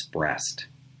woman's breast.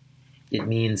 It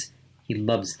means he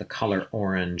loves the color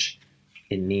orange.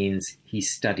 It means he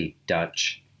studied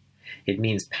Dutch. It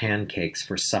means pancakes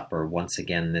for supper once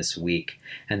again this week,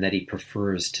 and that he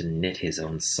prefers to knit his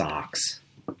own socks.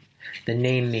 The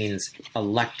name means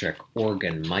electric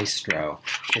organ maestro.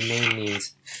 The name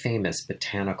means famous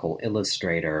botanical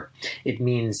illustrator. It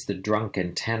means the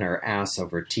drunken tenor ass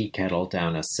over tea kettle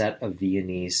down a set of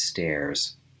Viennese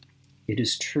stairs. It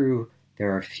is true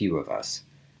there are few of us,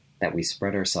 that we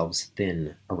spread ourselves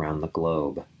thin around the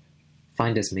globe.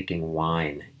 Find us making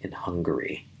wine in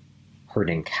Hungary,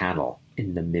 herding cattle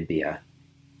in Namibia,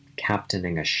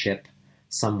 captaining a ship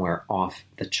somewhere off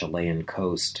the Chilean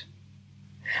coast.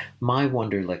 My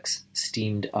Wunderlichs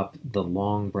steamed up the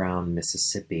long brown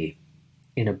Mississippi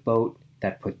in a boat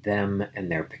that put them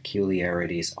and their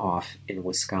peculiarities off in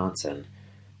Wisconsin,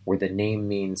 where the name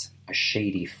means a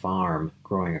shady farm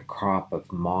growing a crop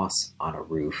of moss on a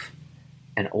roof,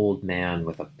 an old man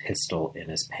with a pistol in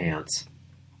his pants,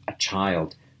 a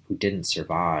child who didn't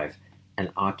survive and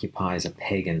occupies a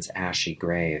pagan's ashy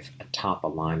grave atop a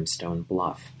limestone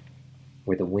bluff,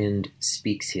 where the wind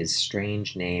speaks his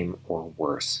strange name or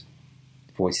worse.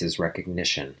 voices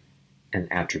recognition, an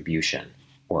attribution,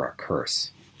 or a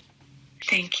curse.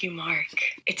 Thank you, Mark.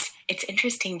 It's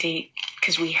interesting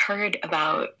because we heard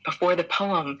about before the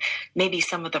poem, maybe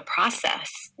some of the process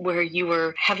where you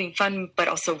were having fun, but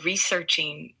also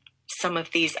researching some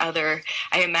of these other,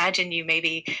 I imagine you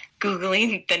maybe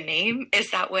Googling the name.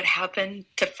 Is that what happened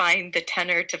to find the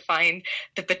tenor, to find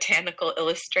the botanical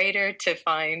illustrator, to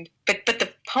find, but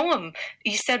the poem,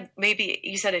 you said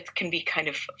it can be kind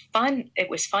of fun. It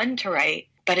was fun to write,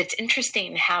 but it's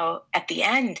interesting how at the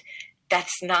end,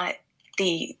 that's not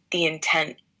the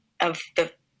intent of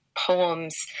the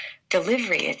poem's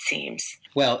delivery, it seems.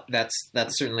 Well, that's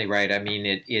certainly right. I mean,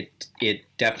 it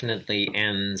definitely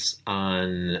ends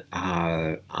on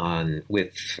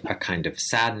with a kind of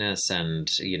sadness, and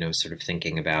sort of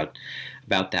thinking about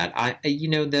that. I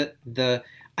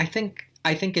think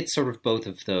it's sort of both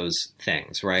of those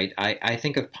things, right? I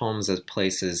think of poems as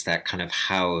places that kind of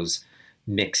house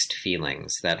mixed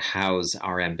feelings, that house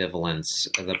our ambivalence,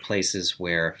 the places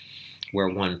where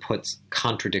one puts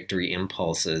contradictory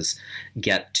impulses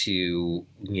get to,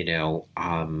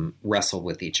 wrestle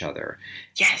with each other.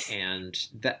 Yes. And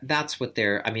that's what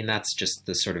that's just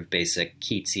the sort of basic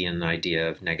Keatsian idea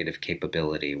of negative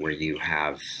capability, where you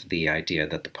have the idea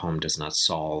that the poem does not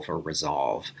solve or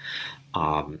resolve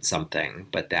something,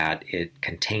 but that it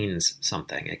contains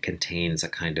something. It contains a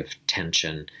kind of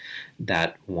tension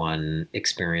that one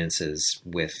experiences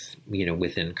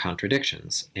within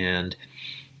contradictions. And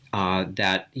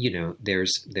that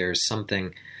there's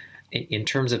something in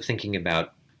terms of thinking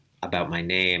about my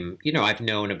name. I've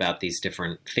known about these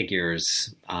different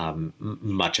figures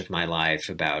much of my life.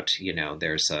 About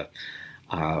there's a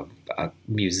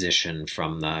musician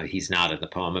he's not in the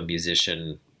poem, a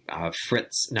musician.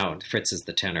 Fritz is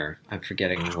the tenor. I'm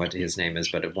forgetting what his name is,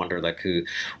 but at Wunderlich, who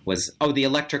was, the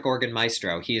electric organ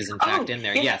maestro. He is in fact in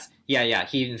there. Yeah. Yes. Yeah.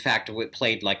 He in fact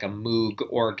played like a Moog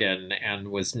organ and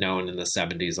was known in the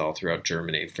 70s all throughout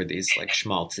Germany for these like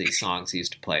schmaltzy songs he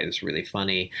used to play. It was really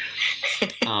funny.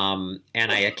 And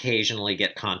I occasionally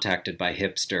get contacted by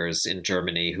hipsters in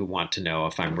Germany who want to know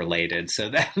if I'm related. So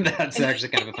that's actually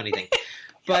kind of a funny thing.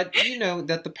 But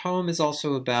that the poem is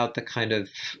also about the kind of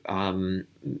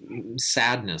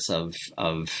sadness of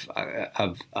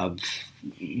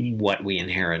what we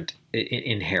inherit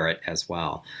as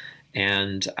well.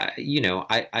 And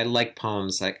I like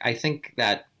poems. Like, I think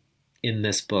that in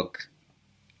this book,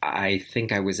 I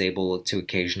think I was able to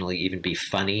occasionally even be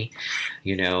funny.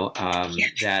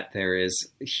 That there is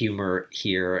humor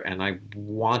here, and I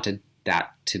wanted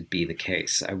that to be the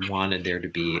case. I wanted there to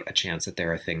be a chance that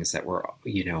there are things that were,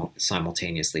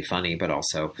 simultaneously funny, but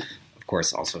also, of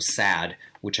course, also sad,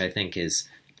 which I think is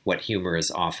what humor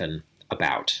is often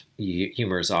about.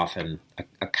 Humor is often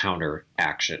a counter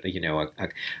action,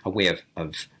 a way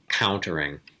of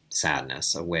countering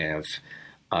sadness, a way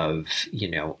of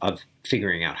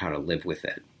figuring out how to live with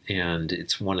it. And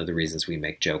it's one of the reasons we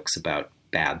make jokes about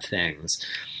bad things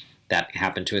that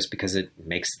happen to us, because it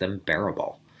makes them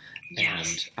bearable.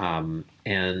 Yes.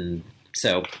 And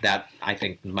so that, I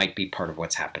think, might be part of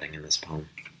what's happening in this poem.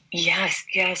 Yes.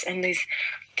 And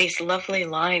these lovely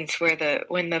lines where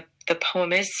when the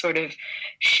poem is sort of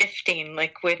shifting,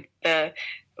 like with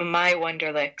my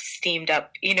Wunderlich steamed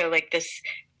up, like this,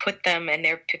 put them and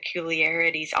their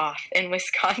peculiarities off in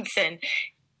Wisconsin.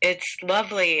 It's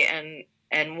lovely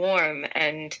and warm,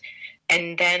 and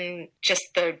then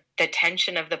just the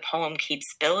tension of the poem keeps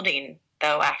building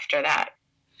though after that.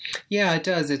 Yeah, it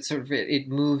does. It sort of it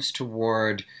moves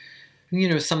toward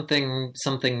something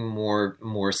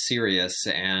more serious,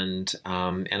 and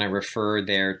I refer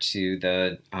there to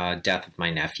the death of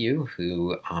my nephew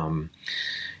who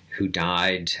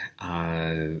died,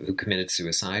 who committed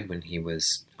suicide when he was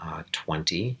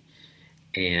 20,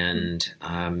 and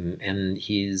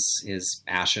his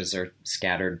ashes are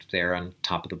scattered there on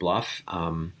top of the bluff.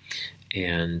 And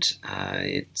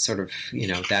it sort of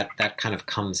that kind of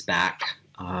comes back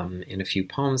in a few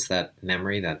poems, that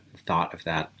memory, that thought of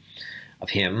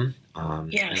him,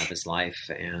 and of his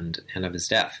life and of his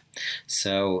death.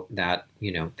 So that,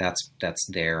 that's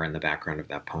there in the background of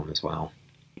that poem as well.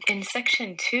 In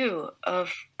section 2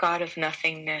 of God of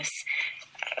Nothingness,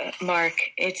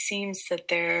 Mark, it seems that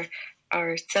there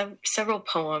are several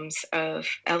poems of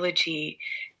elegy,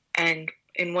 and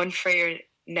in one for your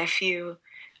nephew,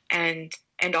 and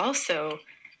also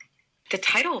the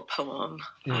title poem,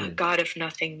 God of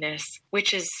Nothingness,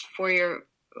 which is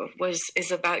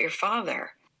is about your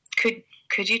father.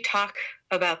 Could you talk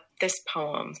about this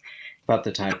poem? About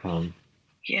the title poem?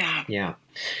 Yeah.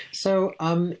 So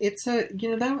it's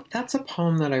that's a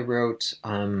poem that I wrote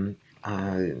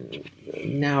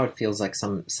now it feels like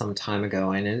some time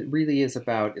ago, and it really is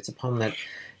about. It's a poem that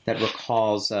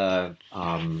recalls an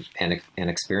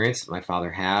experience that my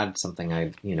father had, something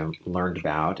I learned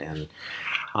about, and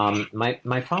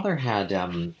my father had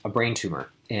a brain tumor,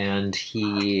 and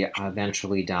he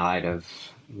eventually died of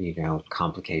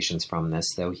complications from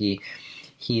this. Though he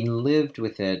lived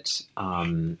with it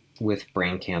with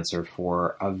brain cancer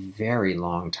for a very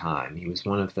long time. He was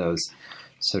one of those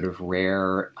sort of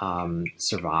rare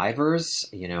survivors,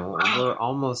 over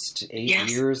almost 8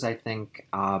 years, I think,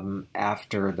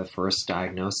 after the first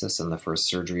diagnosis and the first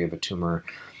surgery of a tumor,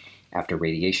 after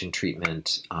radiation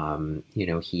treatment,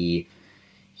 he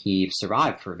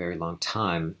survived for a very long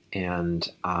time,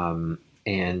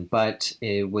 but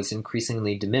it was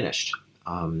increasingly diminished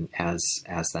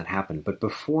as that happened. But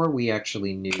before we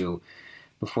actually knew,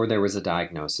 before there was a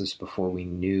diagnosis, before we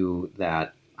knew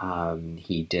that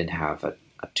he did have a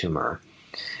tumor,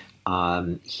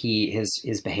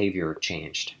 his behavior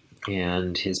changed,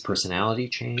 and his personality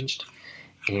changed,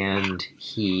 and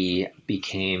he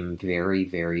became very,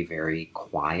 very, very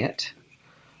quiet.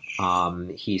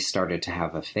 He started to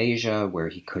have aphasia, where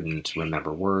he couldn't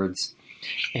remember words,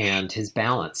 and his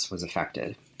balance was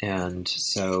affected. And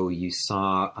so you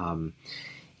saw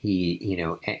he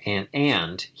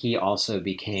also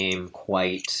became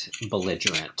quite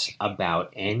belligerent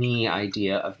about any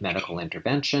idea of medical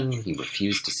intervention. He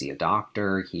refused to see a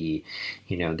doctor.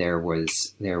 There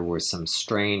were some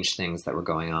strange things that were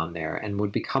going on there, and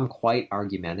would become quite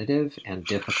argumentative and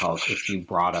difficult if you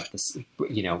brought up this,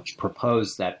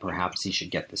 proposed that perhaps he should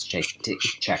get this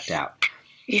checked out.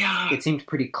 Yeah. It seemed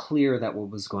pretty clear that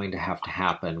what was going to have to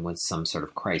happen was some sort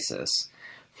of crisis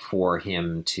for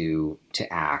him to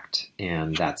act,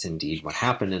 and that's indeed what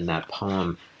happened. And that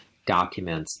poem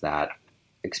documents that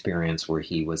experience where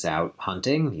he was out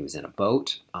hunting, he was in a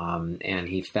boat, and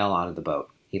he fell out of the boat.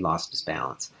 He lost his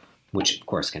balance, which of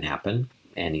course can happen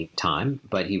any time,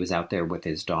 but he was out there with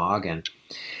his dog, and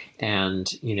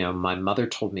my mother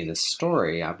told me this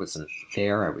story. I wasn't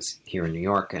there. I was here in New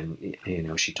York, and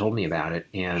she told me about it,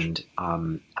 and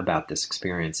about this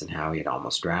experience and how he had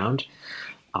almost drowned.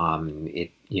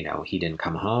 He didn't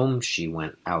come home. She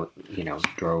went out,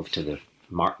 drove to the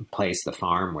the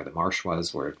farm where the marsh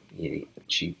was, where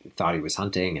she thought he was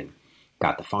hunting, and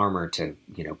got the farmer to,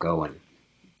 go and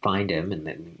find him. And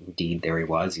then indeed there he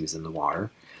was in the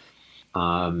water,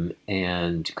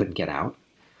 and couldn't get out.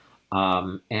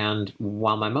 And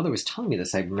while my mother was telling me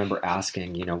this, I remember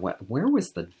asking, where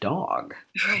was the dog?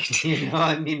 Right.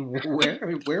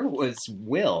 Where was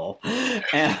Will?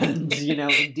 And,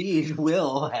 indeed,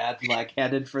 Will had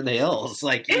headed for the hills.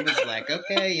 He was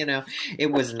okay,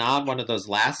 it was not one of those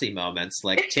Lassie moments,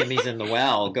 Timmy's in the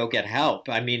well, go get help.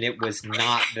 It was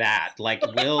not that.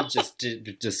 Will just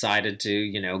decided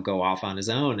to, go off on his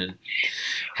own and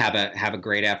have a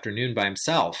great afternoon by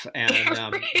himself. And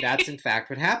that's in fact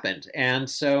what happened. And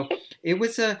so it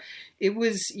was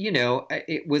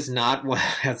not,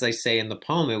 as I say in the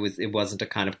poem, it wasn't a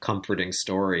kind of comforting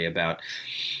story about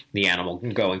the animal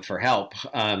going for help.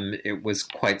 It was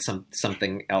quite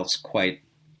something else, quite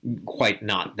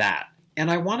not that.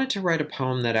 And I wanted to write a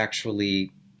poem that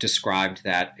actually described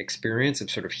that experience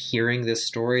of sort of hearing this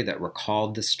story, that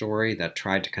recalled the story, that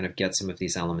tried to kind of get some of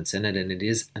these elements in it. And it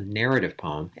is a narrative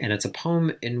poem. And it's a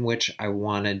poem in which I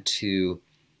wanted to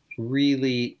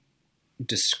really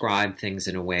describe things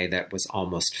in a way that was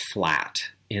almost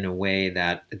flat, in a way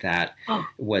that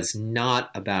was not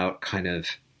about kind of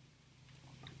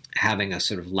having a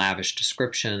sort of lavish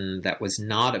description, that was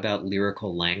not about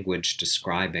lyrical language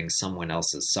describing someone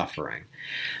else's suffering.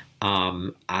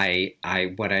 I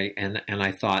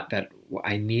thought that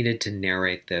I needed to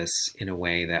narrate this in a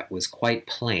way that was quite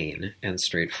plain and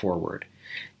straightforward.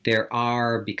 There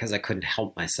are, because I couldn't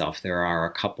help myself, there are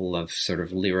a couple of sort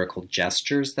of lyrical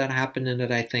gestures that happen in it,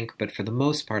 I think. But for the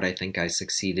most part, I think I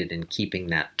succeeded in keeping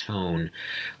that tone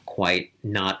quite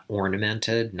not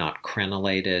ornamented, not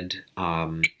crenellated.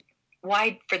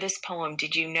 Why, for this poem,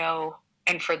 did you know,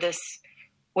 and for this,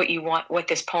 what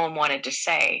this poem wanted to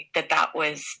say, that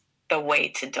was the way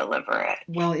to deliver it?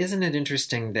 Well, isn't it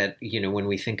interesting that, when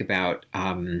we think about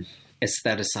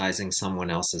aestheticizing someone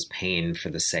else's pain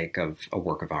for the sake of a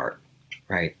work of art,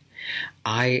 right?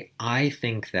 I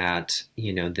think that,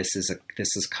 this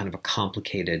is kind of a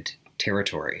complicated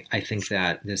territory. I think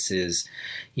that this is,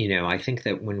 I think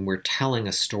that when we're telling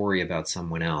a story about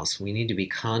someone else, we need to be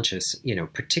conscious,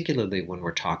 particularly when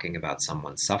we're talking about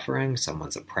someone's suffering,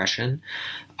 someone's oppression,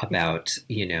 about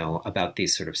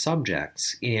these sort of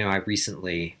subjects. I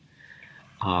recently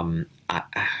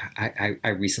I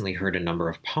recently heard a number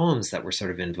of poems that were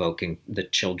sort of invoking the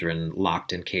children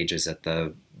locked in cages at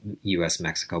the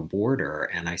U.S.-Mexico border,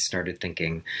 and I started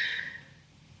thinking,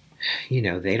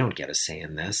 they don't get a say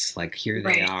in this. Like here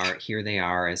they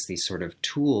are as these sort of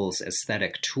tools,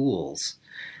 aesthetic tools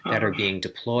that are being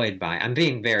deployed by. I'm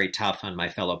being very tough on my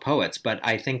fellow poets, but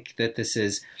I think that this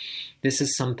is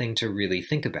something to really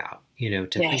think about.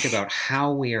 Think about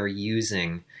how we are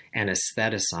using and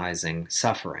aestheticizing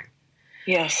suffering.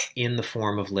 Yes. In the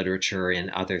form of literature and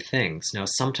other things. Now,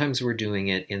 sometimes we're doing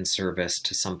it in service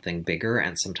to something bigger,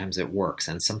 and sometimes it works.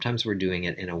 And sometimes we're doing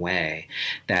it in a way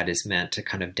that is meant to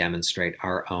kind of demonstrate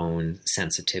our own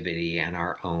sensitivity and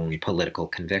our own political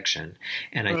conviction.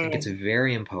 And I think it's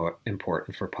very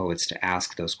important for poets to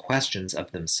ask those questions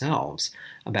of themselves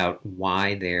about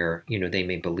why they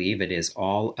may believe it is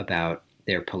all about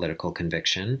their political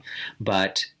conviction,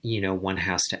 but one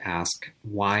has to ask,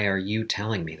 why are you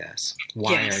telling me this?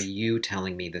 Why are you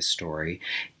telling me this story?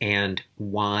 And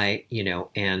why,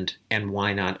 and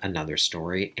why not another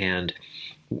story? And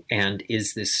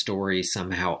is this story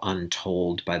somehow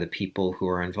untold by the people who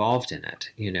are involved in it?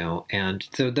 And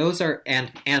so those are,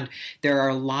 and there are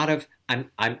a lot of,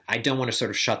 I don't want to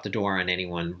sort of shut the door on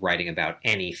anyone writing about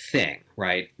anything,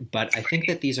 right? But I think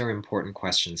that these are important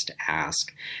questions to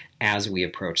ask as we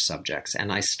approach subjects.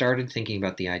 And I started thinking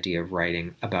about the idea of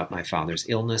writing about my father's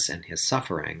illness and his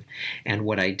suffering. And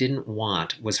what I didn't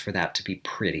want was for that to be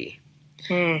pretty.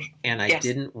 And I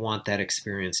didn't want that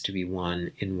experience to be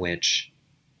one in which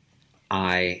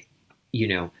I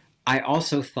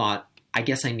also thought, I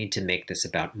guess I need to make this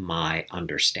about my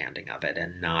understanding of it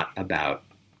and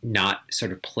not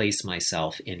sort of place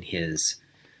myself in his,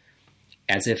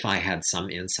 as if I had some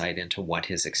insight into what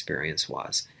his experience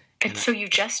was. And so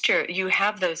you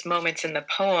have those moments in the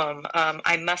poem,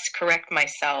 I must correct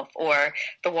myself, or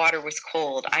the water was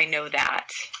cold, I know that.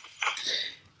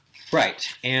 Right.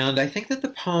 And I think that the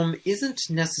poem isn't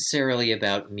necessarily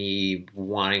about me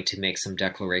wanting to make some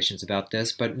declarations about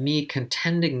this, but me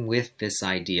contending with this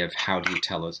idea of how do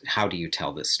you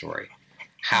tell this story?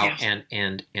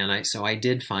 So I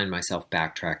did find myself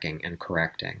backtracking and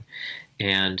correcting,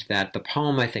 and that the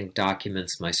poem, I think,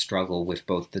 documents my struggle with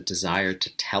both the desire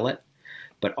to tell it,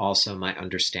 but also my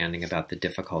understanding about the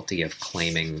difficulty of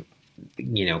claiming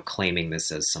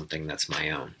this as something that's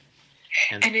my own.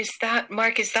 And is that,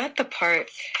 Mark, is that the part,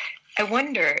 I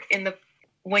wonder,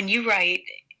 when you write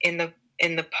in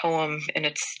the poem, and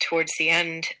it's towards the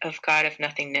end of God of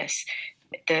Nothingness,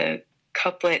 the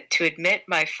couplet, to admit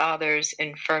my father's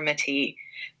infirmity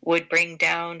would bring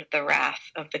down the wrath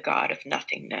of the God of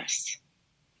Nothingness.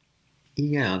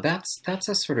 Yeah, that's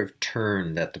a sort of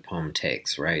turn that the poem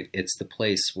takes, right? It's the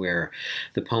place where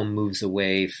the poem moves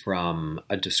away from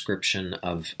a description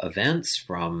of events,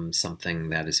 from something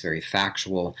that is very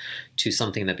factual, to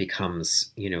something that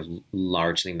becomes,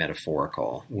 largely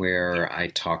metaphorical, where I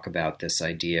talk about this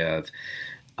idea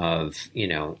of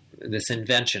this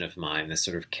invention of mine, this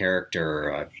sort of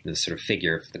character, this sort of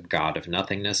figure of the God of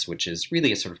Nothingness, which is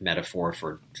really a sort of metaphor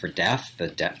for death,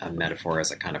 a metaphor as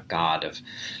a kind of God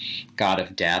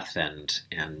of death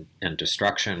and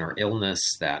destruction or illness,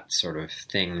 that sort of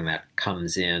thing that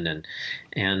comes in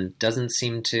and doesn't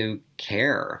seem to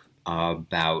care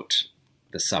about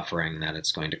the suffering that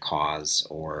it's going to cause,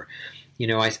 or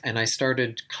I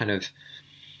started kind of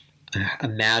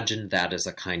imagine that as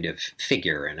a kind of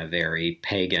figure in a very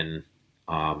pagan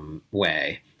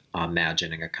way,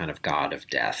 imagining a kind of god of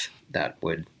death that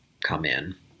would come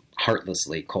in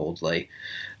heartlessly, coldly,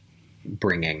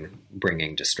 bringing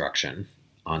destruction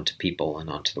onto people and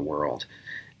onto the world.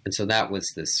 And so that was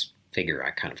this figure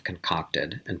I kind of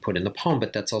concocted and put in the poem,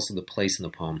 but that's also the place in the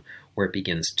poem where it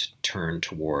begins to turn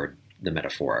toward the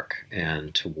metaphoric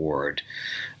and toward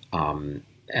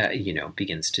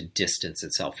begins to distance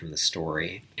itself from the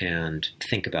story and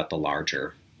think about the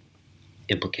larger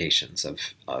implications of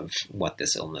what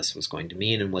this illness was going to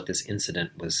mean, and what this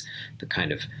incident was, the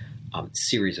kind of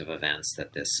series of events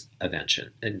that this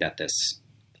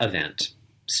event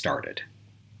started.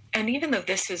 And even though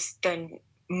this is then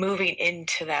moving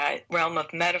into that realm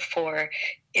of metaphor,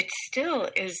 it still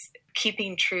is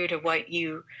keeping true to what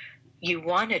you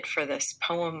wanted for this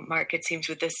poem, Mark. It seems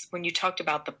with this, when you talked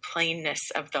about the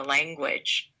plainness of the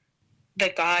language,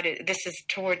 this is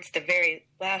towards the very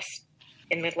last,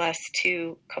 in the last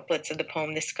two couplets of the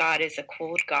poem, this God is a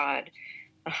cold God,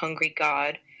 a hungry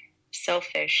God,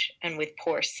 selfish and with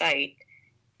poor sight.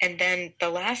 And then the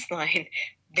last line,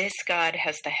 this God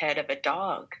has the head of a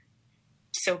dog.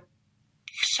 So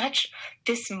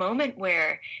this moment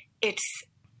where it's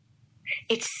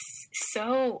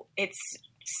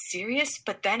serious,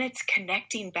 but then it's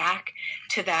connecting back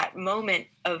to that moment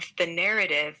of the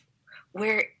narrative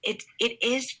where it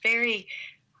is very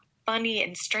funny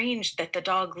and strange that the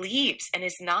dog leaves and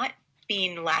is not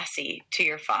being Lassie to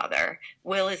your father.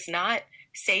 Will is not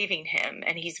saving him,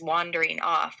 and he's wandering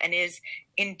off and is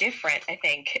indifferent, I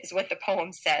think, is what the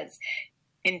poem says.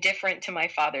 Indifferent to my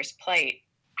father's plight.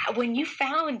 When you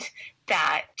found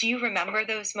that, do you remember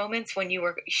those moments when you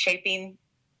were shaping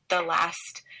the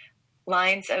last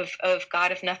lines of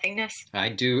God of Nothingness? I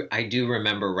do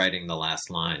remember writing the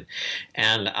last line,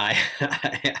 and I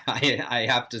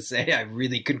have to say I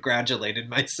really congratulated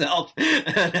myself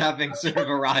on having sort of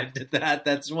arrived at that.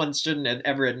 That's one shouldn't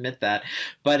ever admit that,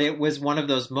 but it was one of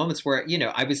those moments where, you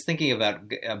know, I was thinking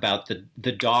about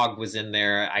the dog was in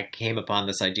there. I came upon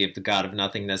this idea of the God of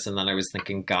Nothingness, and then I was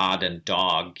thinking God and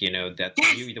dog, you know, that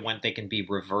when they can be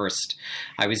reversed.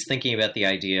 I was thinking about the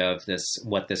idea of this,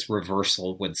 what this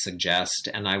reversal would suggest.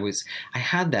 And I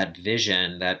had that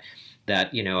vision that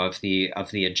you know, of the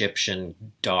Egyptian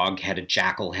dog-headed,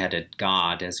 jackal-headed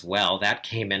god as well. That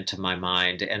came into my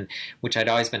mind, and which I'd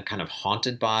always been kind of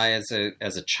haunted by as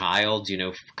a child, you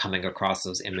know, coming across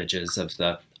those images of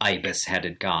the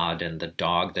ibis-headed god and the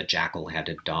dog, the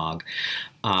jackal-headed dog.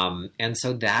 And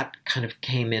so that kind of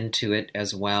came into it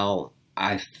as well.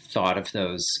 I thought of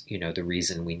those, you know, the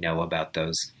reason we know about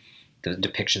those, the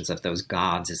depictions of those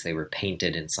gods, is they were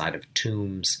painted inside of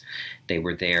tombs. They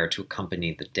were there to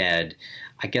accompany the dead.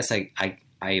 I guess I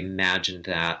imagined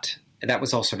that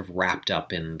was all sort of wrapped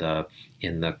up in the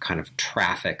kind of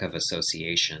traffic of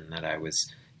association that I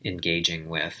was engaging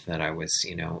with, that I was,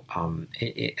 you know,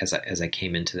 as I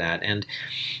came into that. And,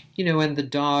 you know, and the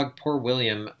dog, poor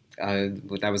William,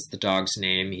 that was the dog's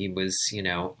name. He was, you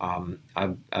know,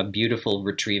 a beautiful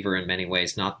retriever in many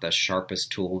ways, not the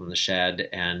sharpest tool in the shed,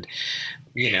 and,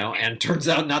 you know, and turns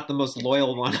out not the most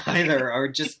loyal one either, or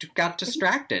just got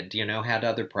distracted, you know, had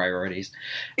other priorities,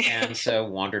 and so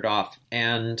wandered off.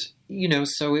 And, you know,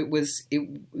 so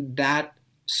that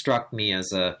struck me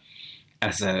as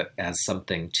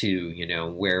something too, you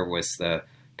know, where was the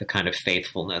kind of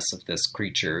faithfulness of this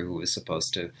creature who was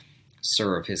supposed to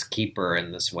serve his keeper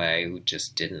in this way, who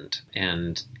just didn't.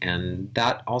 And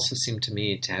that also seemed to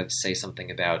me to say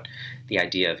something about the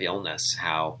idea of illness,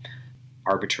 how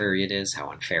arbitrary it is,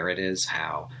 how unfair it is,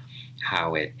 how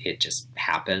it just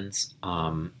happens,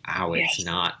 how it's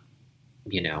not,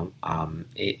 you know,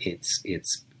 it's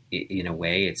in a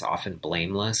way it's often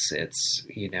blameless. It's,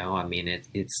 you know, I mean,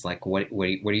 it's like, what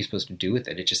are you supposed to do with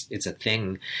it? It's a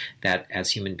thing that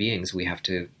as human beings we have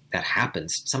to, that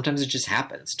happens. Sometimes it just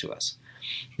happens to us.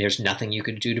 There's nothing you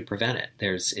could do to prevent it.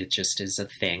 It just is a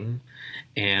thing,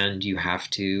 and you have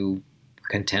to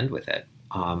contend with it.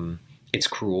 It's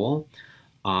cruel,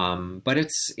 but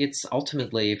it's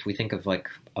ultimately, if we think of like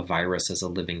a virus as a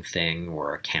living thing,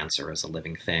 or a cancer as a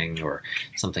living thing, or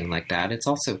something like that, it's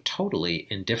also totally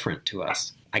indifferent to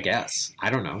us, I guess. I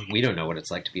don't know. We don't know what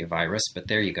it's like to be a virus, but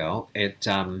there you go.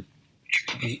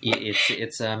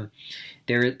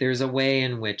 There's a way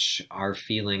in which our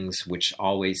feelings, which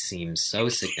always seem so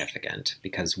significant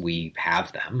because we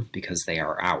have them, because they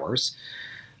are ours,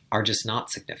 are just not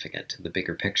significant to the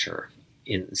bigger picture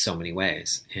in so many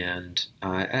ways. And,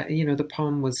 you know, the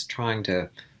poem was trying to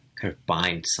kind of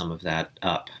bind some of that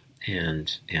up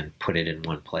and put it in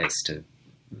one place to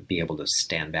be able to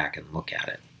stand back and look at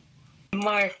it.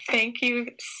 Mark, thank you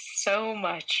so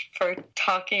much for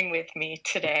talking with me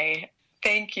today.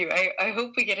 Thank you. I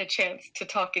hope we get a chance to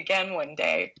talk again one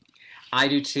day. I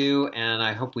do too, and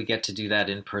I hope we get to do that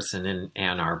in person in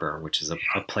Ann Arbor, which is a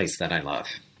place that I love.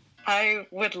 I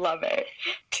would love it.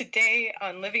 Today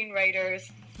on Living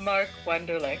Writers, Mark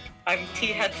Wunderlich. I'm T.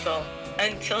 Hetzel.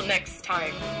 Until next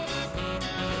time.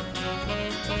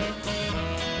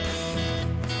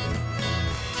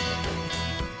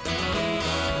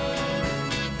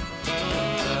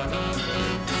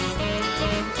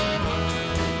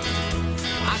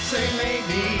 Say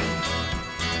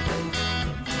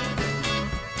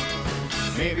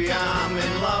maybe I'm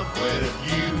in love with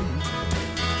you.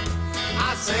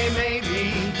 I say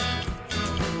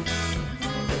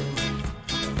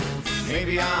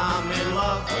maybe I'm in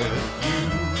love with you.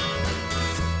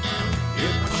 You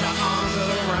put your arms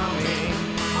around me,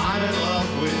 I'm in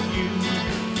love with you.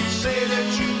 You say that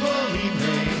you believe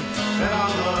me, that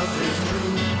our love is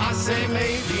true. I say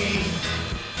maybe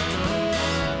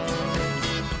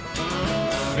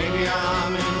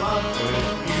I'm in love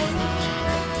with you.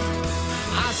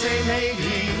 I say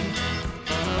maybe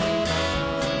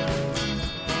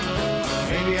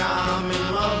I'm in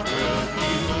love with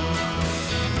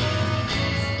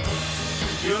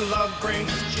you. Your love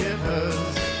brings shivers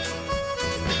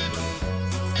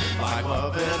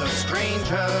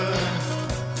stranger.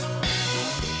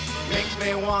 Makes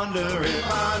me wonder if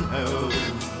I know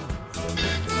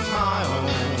my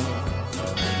own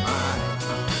mind.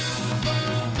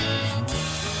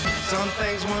 Some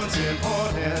things once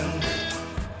important,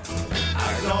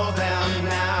 I ignore them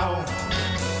now.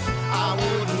 I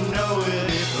wouldn't know it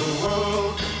if the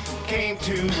world came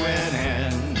to an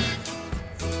end.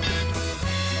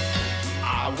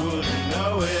 I wouldn't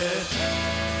know it.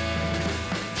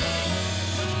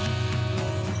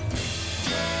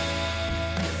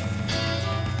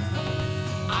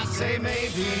 I say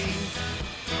maybe.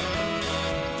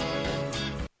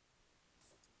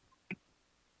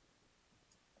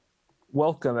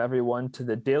 Welcome, everyone, to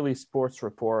the Daily Sports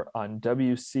Report on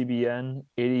WCBN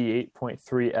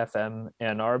 88.3 FM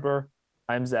Ann Arbor.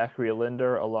 I'm Zachary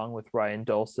Linder, along with Ryan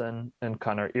Dolson and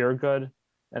Connor Eargood,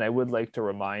 and I would like to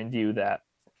remind you that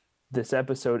this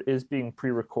episode is being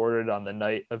pre-recorded on the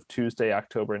night of Tuesday,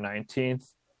 October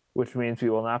 19th, which means we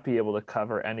will not be able to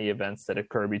cover any events that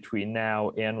occur between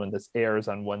now and when this airs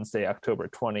on Wednesday, October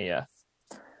 20th.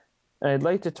 And I'd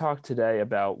like to talk today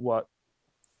about what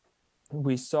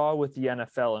we saw with the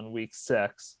NFL in Week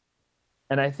 6,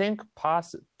 and I think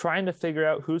trying to figure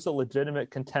out who's a legitimate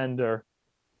contender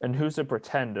and who's a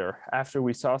pretender after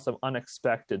we saw some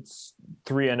unexpected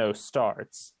 3-0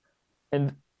 starts.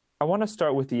 And I want to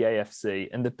start with the AFC,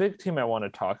 and the big team I want to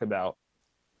talk about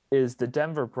is the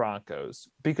Denver Broncos,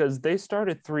 because they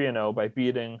started 3-0 by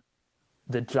beating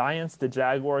the Giants, the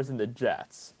Jaguars, and the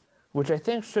Jets, which I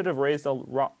think should have raised a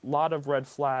lot of red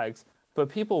flags, but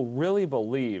people really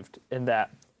believed in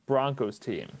that Broncos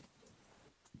team.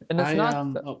 And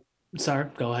it's sorry,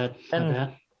 go ahead.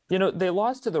 And, you know, they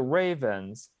lost to the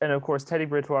Ravens, and of course, Teddy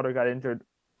Bridgewater got injured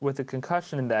with a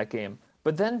concussion in that game.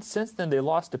 But then, since then, they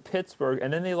lost to Pittsburgh,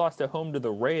 and then they lost at home to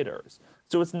the Raiders.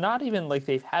 So it's not even like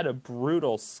they've had a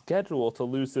brutal schedule to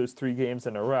lose those 3 games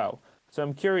in a row. So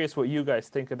I'm curious what you guys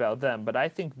think about them, but I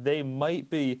think they might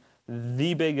be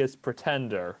the biggest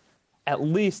pretender, at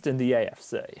least in the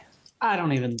AFC. I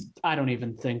don't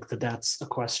even think that that's a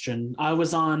question. I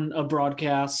was on a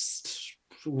broadcast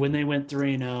when they went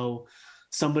 3-0.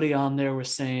 Somebody on there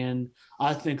was saying,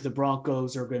 I think the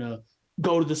Broncos are going to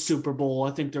go to the Super Bowl.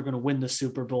 I think they're going to win the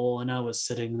Super Bowl. And I was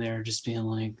sitting there just being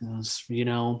like, you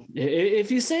know, if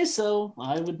you say so,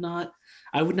 I would not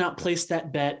place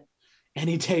that bet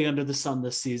any day under the sun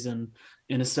this season.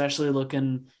 And especially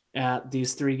looking at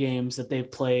these 3 games that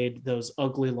they've played, those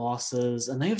ugly losses, and they've